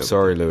 But Well, I'll I'm go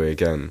sorry, with that. Louis,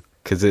 again,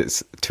 because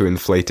it's to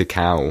inflate a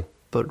cow.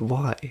 But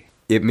why?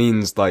 It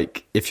means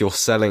like if you're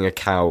selling a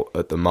cow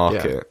at the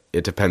market,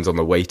 it depends on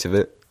the weight of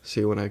it. So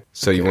you want to...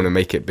 So you want to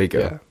make it bigger.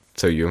 Yeah.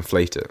 So you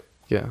inflate it.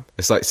 Yeah.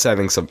 It's like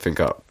selling something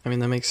up. I mean,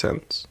 that makes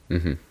sense.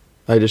 Hmm.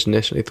 I just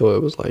initially thought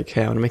it was like,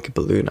 hey, I want to make a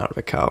balloon out of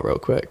a cow real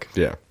quick.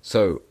 Yeah.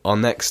 So our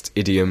next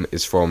idiom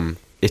is from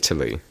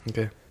Italy.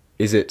 Okay.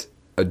 Is it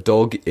a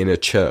dog in a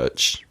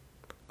church,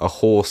 a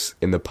horse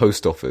in the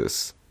post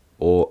office,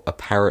 or a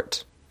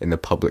parrot in the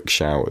public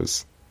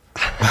showers?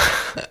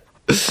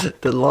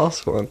 The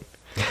last one,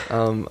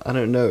 I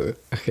don't know.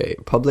 Okay,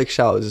 public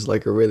showers is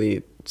like a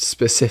really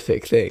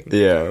specific thing.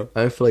 Yeah.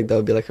 I don't feel like that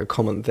would be like a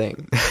common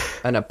thing.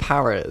 And a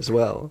parrot as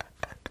well.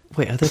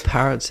 Wait, are there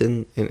parrots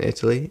in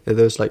Italy? Are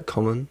those like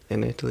common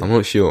in Italy? I'm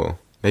not sure.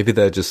 Maybe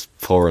they're just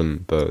foreign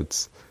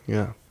birds.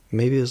 Yeah.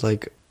 Maybe it's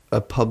like a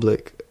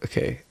public,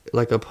 okay,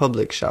 like a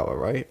public shower,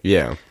 right?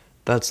 Yeah.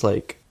 That's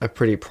like a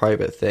pretty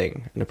private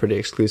thing and a pretty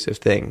exclusive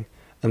thing.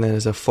 And then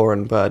there's a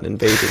foreign bird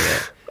invading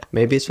it.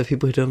 Maybe it's for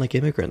people who don't like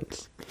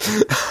immigrants.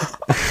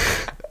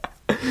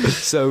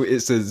 So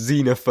it's a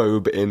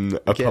xenophobe in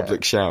a Yeah.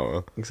 public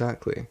shower.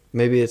 Exactly.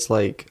 Maybe it's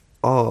like,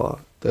 oh,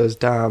 those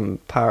damn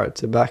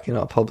parrots are back in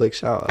our public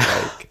shower.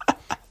 Like,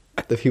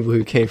 the people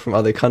who came from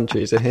other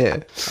countries are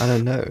here. I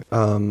don't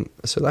know.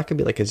 So that could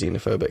be like a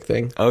xenophobic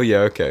thing. Oh yeah,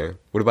 okay.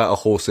 What about a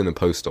horse in a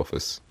post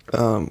office?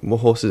 Were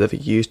horses ever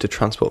used to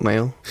transport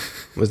mail?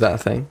 Was that a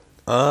thing?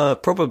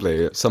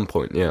 Probably at some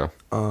point, yeah.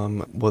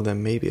 Well,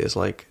 then maybe it's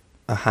like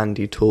a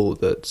handy tool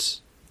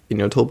that's in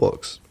your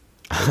toolbox.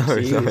 Oh,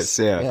 To use. nice,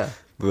 yeah.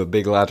 With a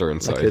big ladder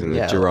inside Like and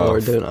a giraffe. or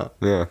a donut.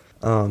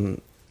 Yeah.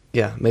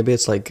 Yeah, maybe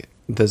it's like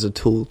there's a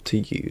tool to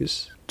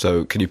use.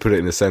 So can you put it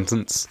in a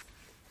sentence?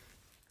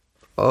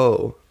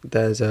 Oh,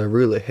 there's a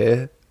ruler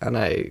here, and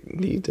I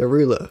need a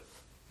ruler.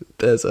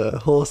 There's a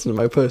horse in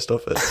my post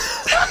office.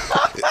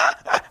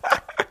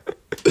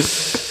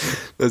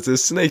 There's a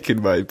snake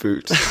in my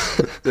boot.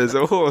 There's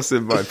a horse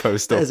in my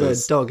post There's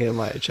office. a dog in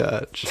my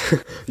church.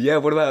 Yeah,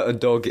 what about a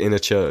dog in a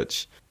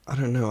church? I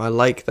don't know. I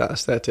like that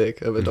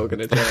aesthetic of a dog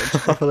in a church.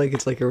 I feel like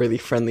it's like a really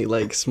friendly,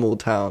 like small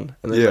town,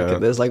 and there's, Yeah.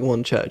 there's like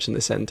one church in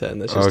the center,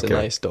 and there's just Okay. a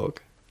nice dog.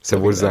 So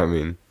living what does there. that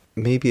mean?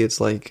 Maybe it's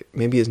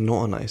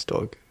not a nice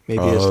dog.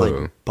 Maybe it's Oh.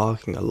 like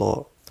barking a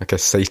lot. Like a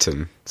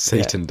Satan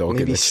Yeah, dog in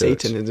maybe the church.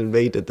 Satan has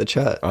invaded the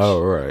church.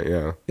 Oh, right,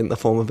 yeah. In the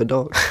form of a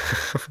dog.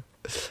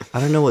 I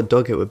don't know what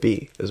dog it would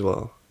be as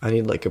well. I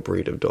need like a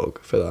breed of dog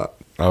for that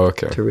Oh,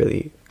 okay. to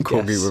really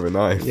Corgi guess. with a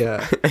knife.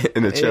 Yeah.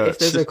 in a If church.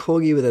 there's a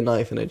corgi with a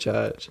knife in a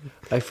church,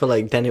 I feel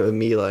like then it would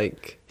be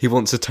like, He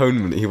wants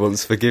atonement. He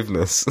wants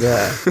forgiveness.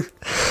 yeah.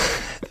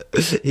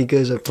 He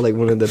goes up to like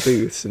one of the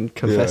booths and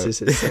confesses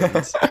his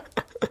sins.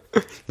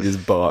 He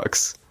just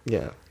barks.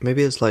 Yeah.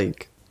 Maybe it's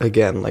like,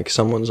 again, like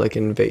someone's like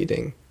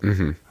invading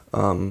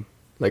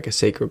like a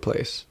sacred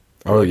place.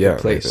 Oh, Like yeah. a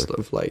place maybe.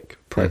 of like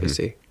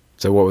privacy.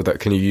 So what would that...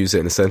 Can you use it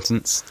in a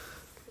sentence?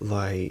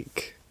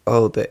 Like,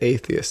 oh, the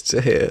atheists are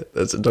here.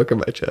 There's a dog in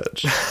my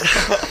church.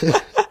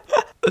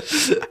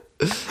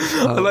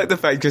 I like the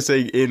fact you're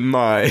saying "in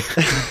my"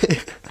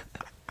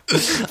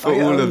 for I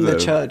all own of the them.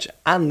 church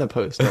and the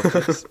post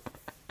office.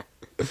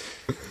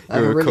 I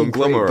have You're a a really great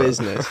conglomerate.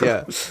 business,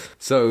 yeah.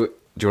 So, do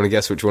you want to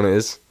guess which one it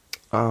is?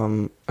 I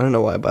don't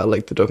know why, but I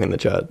like the dog in the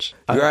church.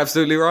 You're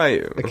absolutely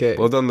right. Okay.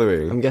 Well done,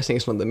 Louis. I'm guessing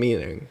it's not the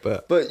meaning,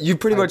 but But you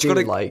pretty I much do got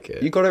it. like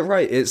it. You got it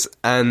right. It's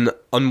an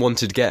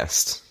unwanted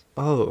guest.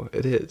 oh,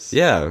 it is.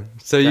 Yeah.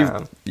 So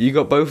Damn. you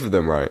got both of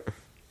them right.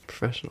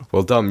 Professional.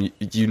 Well done.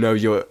 You know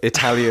your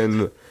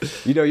Italian.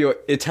 You know your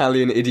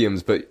Italian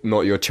idioms, but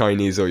not your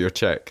Chinese or your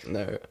Czech.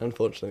 No,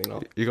 unfortunately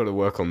not. You got to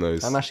work on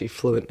those. I'm actually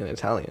fluent in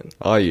Italian.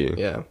 Are you?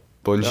 Yeah.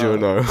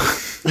 Buongiorno.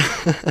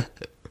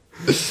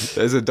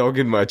 There's a dog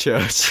in my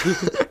church.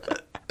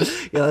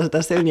 Yeah,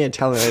 that's the only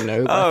Italian I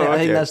know. But Oh, I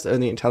think okay. that's the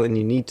only Italian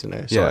you need to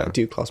know. So Yeah. I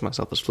do class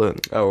myself as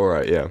fluent. Oh, all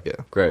right. Yeah. Yeah.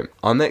 Great.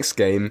 Our next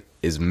game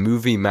is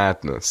Movie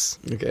Madness.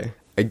 Okay.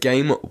 A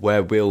game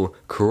where we'll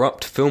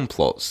corrupt film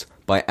plots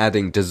by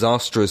adding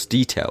disastrous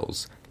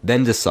details,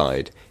 then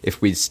decide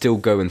if we'd still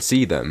go and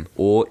see them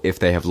or if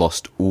they have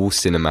lost all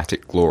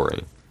cinematic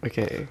glory.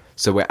 Okay.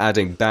 So we're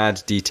adding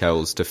bad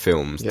details to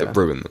films Yeah. that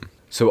ruin them.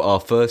 So our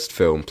first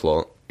film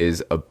plot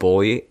is a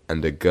boy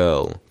and a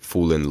girl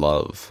fall in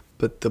love.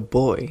 But the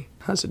boy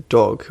has a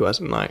dog who has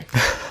a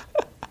knife.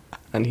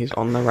 And he's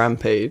on the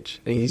rampage.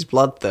 And he's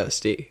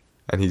bloodthirsty.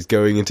 And he's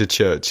going into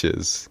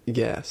churches.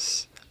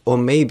 Yes. Or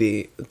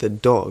maybe the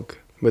dog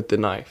with the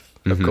knife,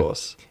 of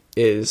course,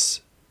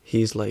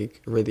 he's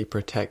like really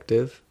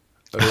protective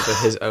over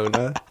his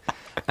owner.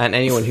 And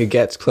anyone who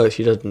gets close,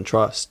 he doesn't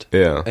trust.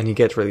 Yeah. And he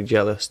gets really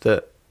jealous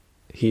that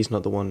he's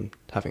not the one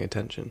having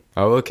attention.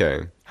 Oh,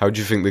 okay. How do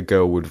you think the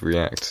girl would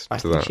react I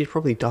to think that? she'd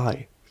probably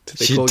die to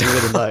the She'd corgi die.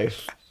 with a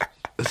knife.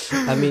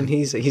 I mean,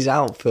 he's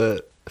out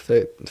for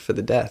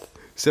the death.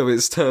 So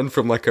it's turned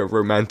from like a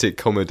romantic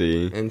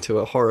comedy Into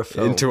a horror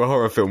film. into a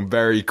horror film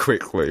very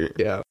quickly.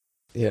 Yeah.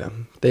 Yeah.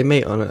 They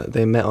met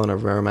on a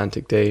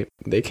romantic date.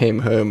 They came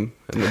home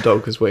and the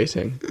dog was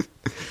waiting.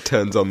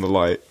 Turns on the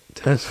light.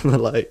 Turns on the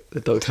light.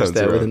 The dog's Turns just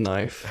there with a around.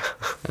 knife.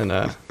 And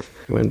it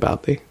went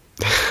badly.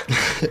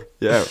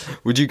 Yeah.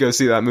 Would you go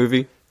see that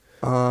movie?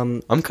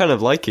 Um, I'm kind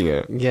of liking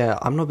it. yeah,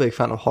 I'm not a big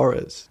fan of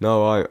horrors.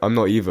 No, I'm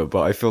not either,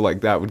 but I feel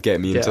like that would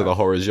get me into Yeah. the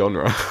horror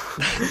genre.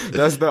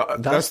 that's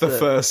the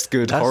first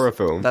good horror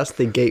film. That's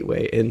the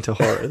gateway into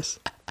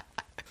horrors.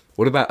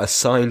 What about a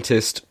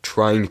scientist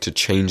trying to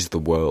change the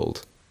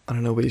world? I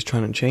don't know what he's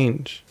trying to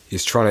change.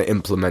 He's trying to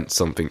implement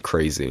something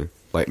crazy.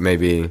 Like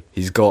maybe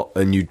he's got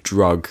a new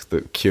drug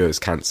that cures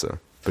cancer,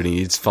 but he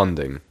needs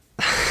funding.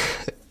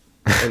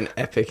 An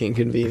epic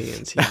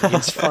inconvenience. He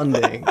needs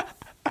funding.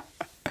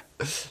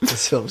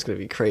 This film's going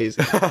to be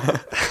crazy.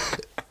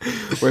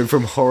 Went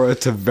from horror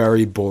to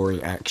very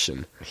boring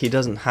action. He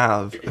doesn't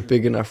have a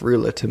big enough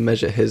ruler to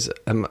measure his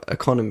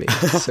economy,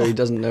 so he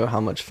doesn't know how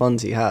much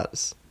funds he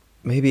has.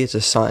 Maybe it's a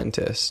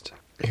scientist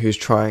who's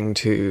trying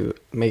to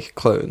make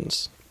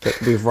clones, but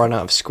we've run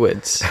out of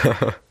squids,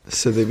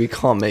 so that we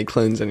can't make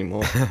clones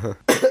anymore.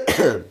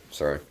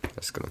 Sorry,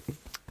 that's gonna.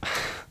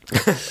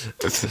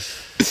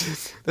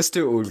 Let's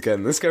do it all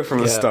again. Let's go from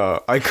the Yeah.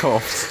 start. I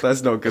coughed.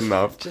 That's not good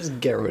enough. Just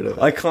get rid of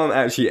it. I can't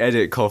actually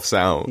edit coughs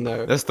out.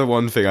 No. That's the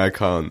one thing I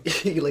can't.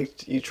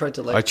 you tried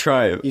to I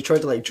try. You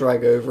tried to like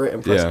drag over it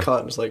and press Yeah. cut,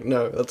 and it's like,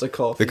 no, that's a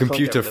cough. The You can't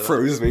computer get rid of that.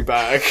 throws me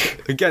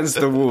back against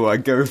the wall. I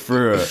go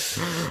through it.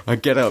 I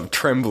get up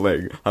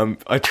trembling.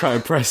 I try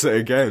and press it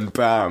again.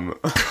 Bam.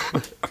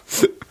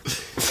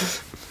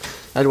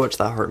 I'd watch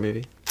that horror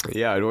movie.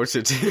 Yeah, I'd watch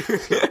it too.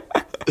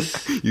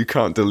 You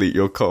can't delete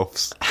your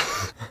coughs.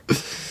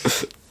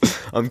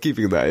 I'm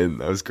keeping that in.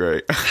 That was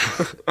great.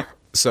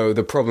 So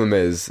the problem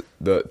is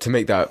that to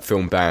make that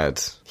film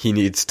bad, he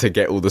needs to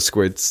get all the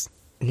squids.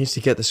 He needs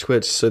to get the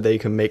squids so they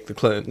can make the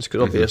clones,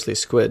 because obviously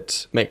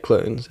squids make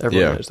clones.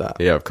 Everyone knows that.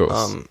 Yeah, of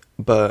course.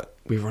 But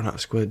we've run out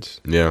of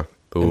squids. Yeah.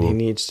 And he Ooh.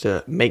 needs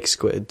to make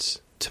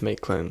squids to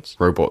make clones.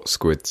 Robot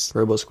squids.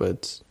 Robo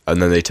squids.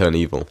 And then they turn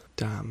evil.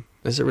 Damn.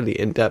 This is a really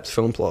in-depth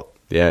film plot.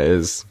 Yeah, it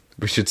is.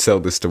 We should sell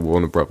this to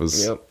Warner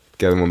Brothers. Yep.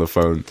 Get them on the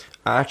phone.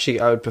 I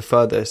would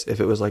prefer this if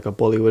it was like a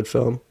Bollywood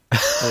film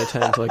and it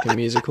turned into like a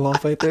musical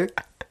halfway through.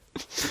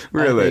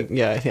 Really?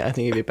 I think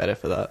it'd be better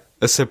for that.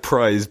 A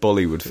surprise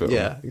Bollywood film.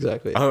 Yeah,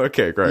 exactly. Oh,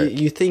 okay, great.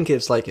 You think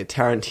it's like a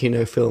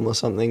Tarantino film or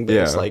something, but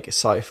it's Yeah. like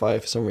sci-fi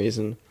for some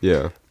reason.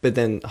 Yeah. But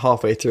then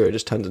halfway through, it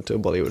just turns into a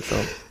Bollywood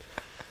film.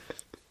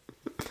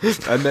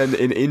 And then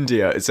in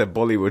India, it's a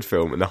Bollywood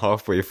film, and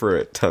halfway through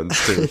it turns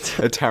to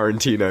a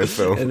Tarantino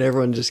film. And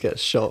everyone just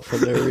gets shot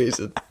for no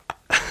reason.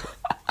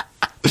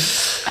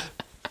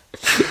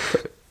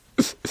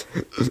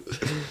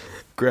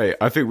 Great.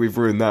 I think we've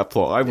ruined that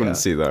plot. I wouldn't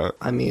Yeah. see that.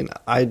 I mean,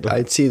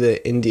 I'd see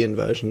the Indian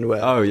version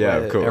where, Oh, yeah,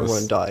 where of course.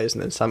 everyone dies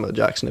and then Samuel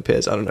Jackson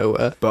appears out of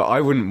nowhere. But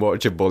I wouldn't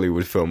watch a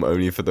Bollywood film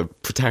only for the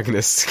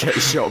protagonist to get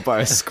shot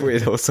by a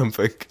squid or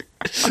something.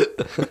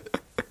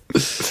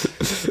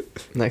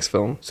 Next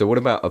film. So what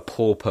about a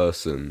poor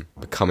person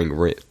becoming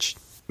rich?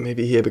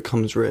 Maybe he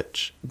becomes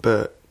rich,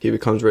 but he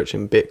becomes rich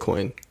in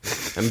Bitcoin,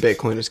 and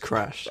Bitcoin has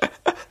crashed.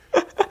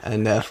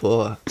 And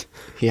therefore,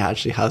 he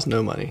actually has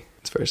no money.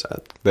 It's very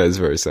sad. That is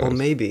very sad. Or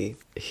maybe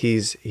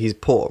he's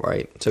poor,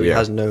 right? So he Yeah.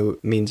 has no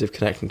means of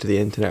connecting to the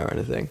internet or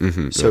anything.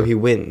 Mhm, so yeah. he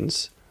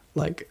wins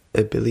like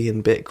 1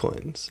 billion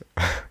bitcoins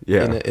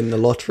Yeah. in the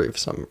lottery for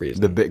some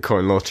reason. The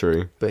Bitcoin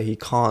lottery. But he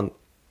can't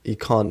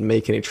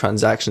make any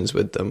transactions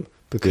with them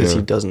because Yeah.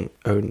 he doesn't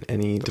own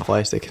any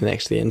device that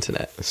connects to the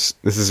internet. This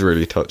is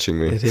really touching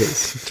me. It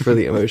is. It's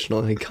really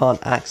emotional. He can't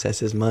access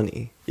his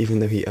money even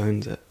though he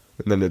owns it.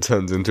 And then it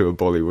turns into a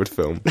Bollywood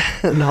film.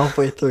 And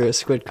halfway through, a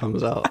squid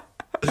comes out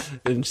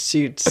and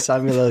shoots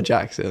Samuel L.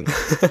 Jackson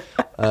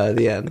at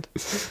the end.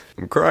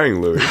 I'm crying,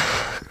 Louis.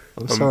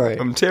 I'm sorry.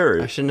 I'm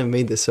teary. I shouldn't have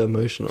made this so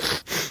emotional.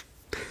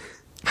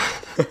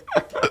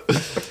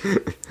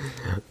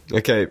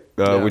 Okay,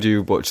 Yeah. would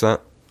you watch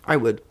that? I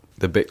would.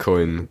 The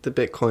Bitcoin The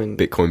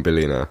Bitcoin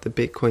billionaire. the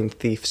Bitcoin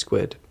thief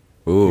squid.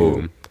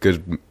 Ooh,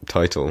 good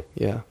title.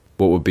 Yeah.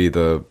 What would be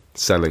the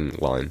selling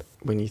line?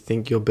 When you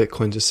think your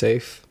Bitcoins are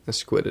safe, a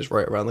squid is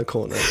right around the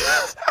corner.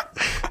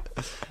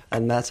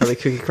 And that's how the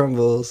cookie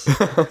crumbles.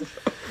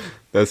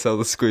 That's how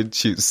the squid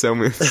shoots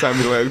Samuel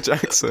L.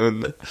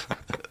 Jackson.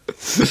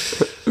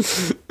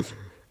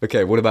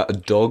 Okay, what about a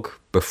dog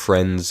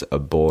befriends a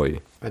boy?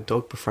 A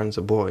dog befriends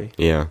a boy,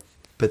 Yeah.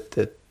 but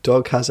the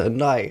dog has a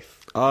knife.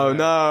 Oh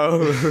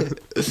no!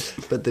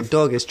 But the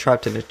dog is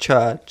trapped in a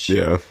church.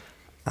 Yeah.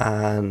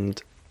 And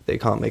they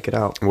can't make it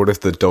out. What if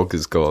the dog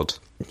is God?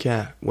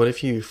 Yeah. What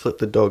if you flip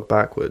the dog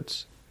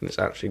backwards and it's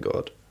actually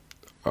God?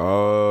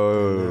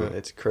 Oh. Yeah,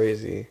 it's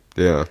crazy.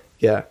 Yeah.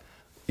 Yeah.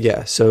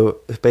 Yeah. So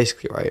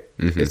basically, right,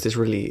 Mhm. it's this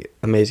really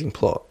amazing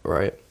plot,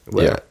 right?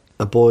 Where Yeah.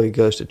 a boy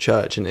goes to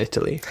church in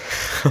Italy.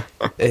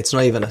 It's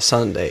not even a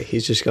Sunday.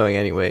 He's just going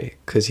anyway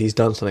because he's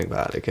done something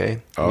bad,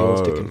 okay? And he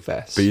wants to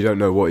confess. But you don't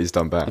know what he's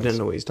done bad. You don't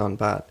know what he's done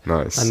bad.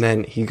 Nice. And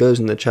then he goes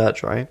in the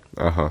church, right?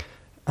 Uh-huh.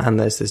 And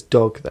there's this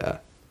dog there.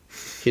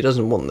 He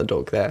doesn't want the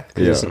dog there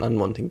because Yeah. it's an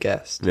unwanted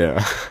guest.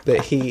 Yeah.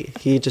 But he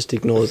just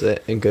ignores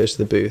it and goes to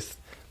the booth.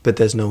 But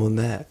there's no one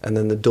there. And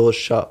then the door's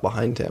shut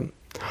behind him.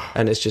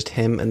 And it's just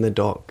him and the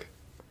dog.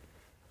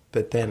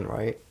 But then,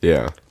 right?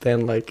 Yeah.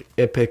 Then, like,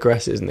 it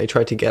progresses and they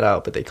try to get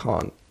out, but they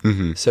can't.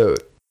 Mm-hmm. So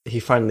he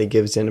finally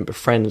gives in and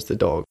befriends the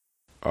dog.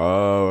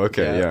 Oh,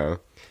 okay, yeah.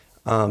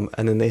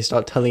 And then they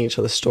start telling each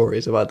other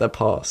stories about their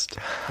past.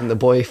 And the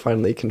boy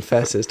finally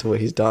confesses to what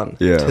he's done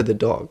to the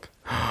dog.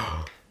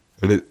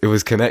 And it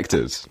was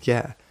connected.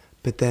 Yeah.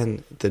 But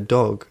then the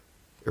dog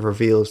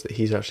reveals that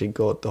he's actually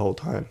God the whole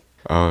time.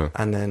 Oh.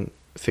 And then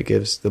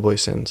forgives the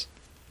boy's sins.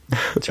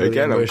 It's a really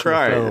Again, I'm emotional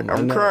crying. film. I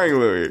I'm know. crying,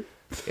 Louis.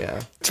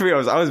 Yeah. To be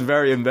honest, I was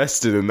very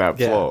invested in that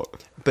Yeah.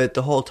 plot. But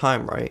the whole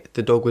time, right,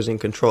 the dog was in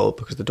control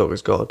because the dog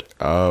is God.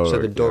 Oh, So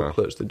the dog yeah.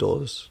 closed the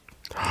doors.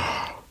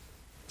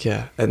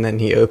 Yeah. And then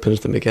he opens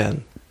them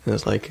again. And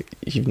it's like,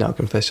 you've now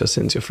confessed your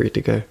sins, you're free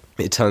to go.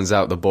 It turns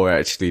out the boy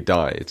actually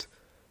died.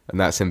 And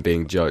that's him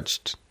being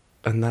judged.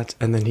 And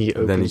then he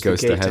opens then he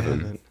goes the to gate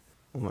heaven.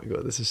 Oh my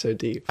god, this is so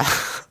deep.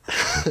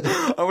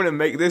 I want to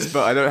make this,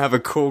 but I don't have a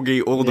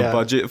corgi or the Yeah.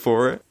 budget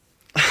for it.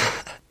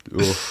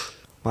 Oof.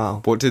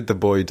 Wow. What did the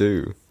boy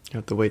do? You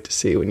have to wait to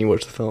see when you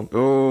watch the film.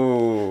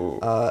 Oh.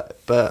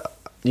 But,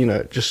 you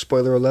know, just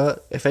spoiler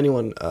alert, if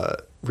anyone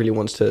really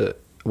wants to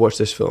watch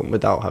this film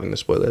without having the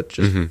spoiler,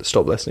 just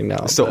stop listening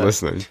now. Stop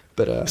listening.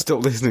 But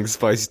Stop listening to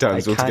Spicy I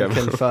Times can altogether.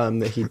 confirm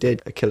that he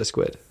did kill a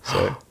squid.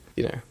 So,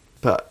 you know.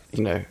 But,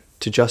 you know,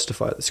 to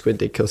justify it, the squid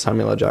did kill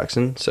Samuel L.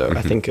 Jackson, so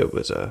I think it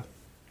was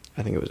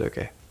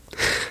okay.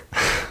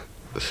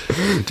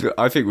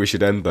 I think we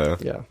should end there.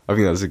 Yeah. I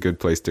think that's a good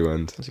place to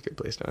end. That's a good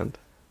place to end.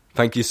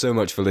 Thank you so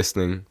much for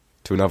listening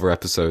to another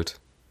episode.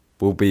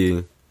 We'll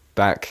be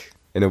back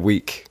in a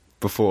week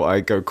before I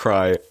go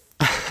cry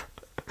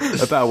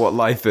about what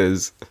life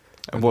is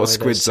and what why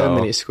squids there's so are.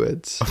 many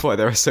squids Why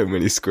there are so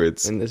many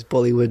squids. in this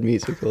Bollywood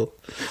musical.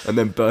 And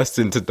then burst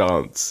into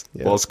dance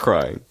Yeah. whilst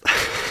crying.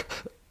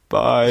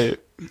 Bye.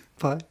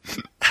 Bye.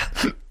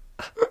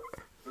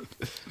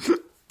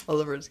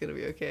 Oliver, it's gonna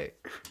be okay.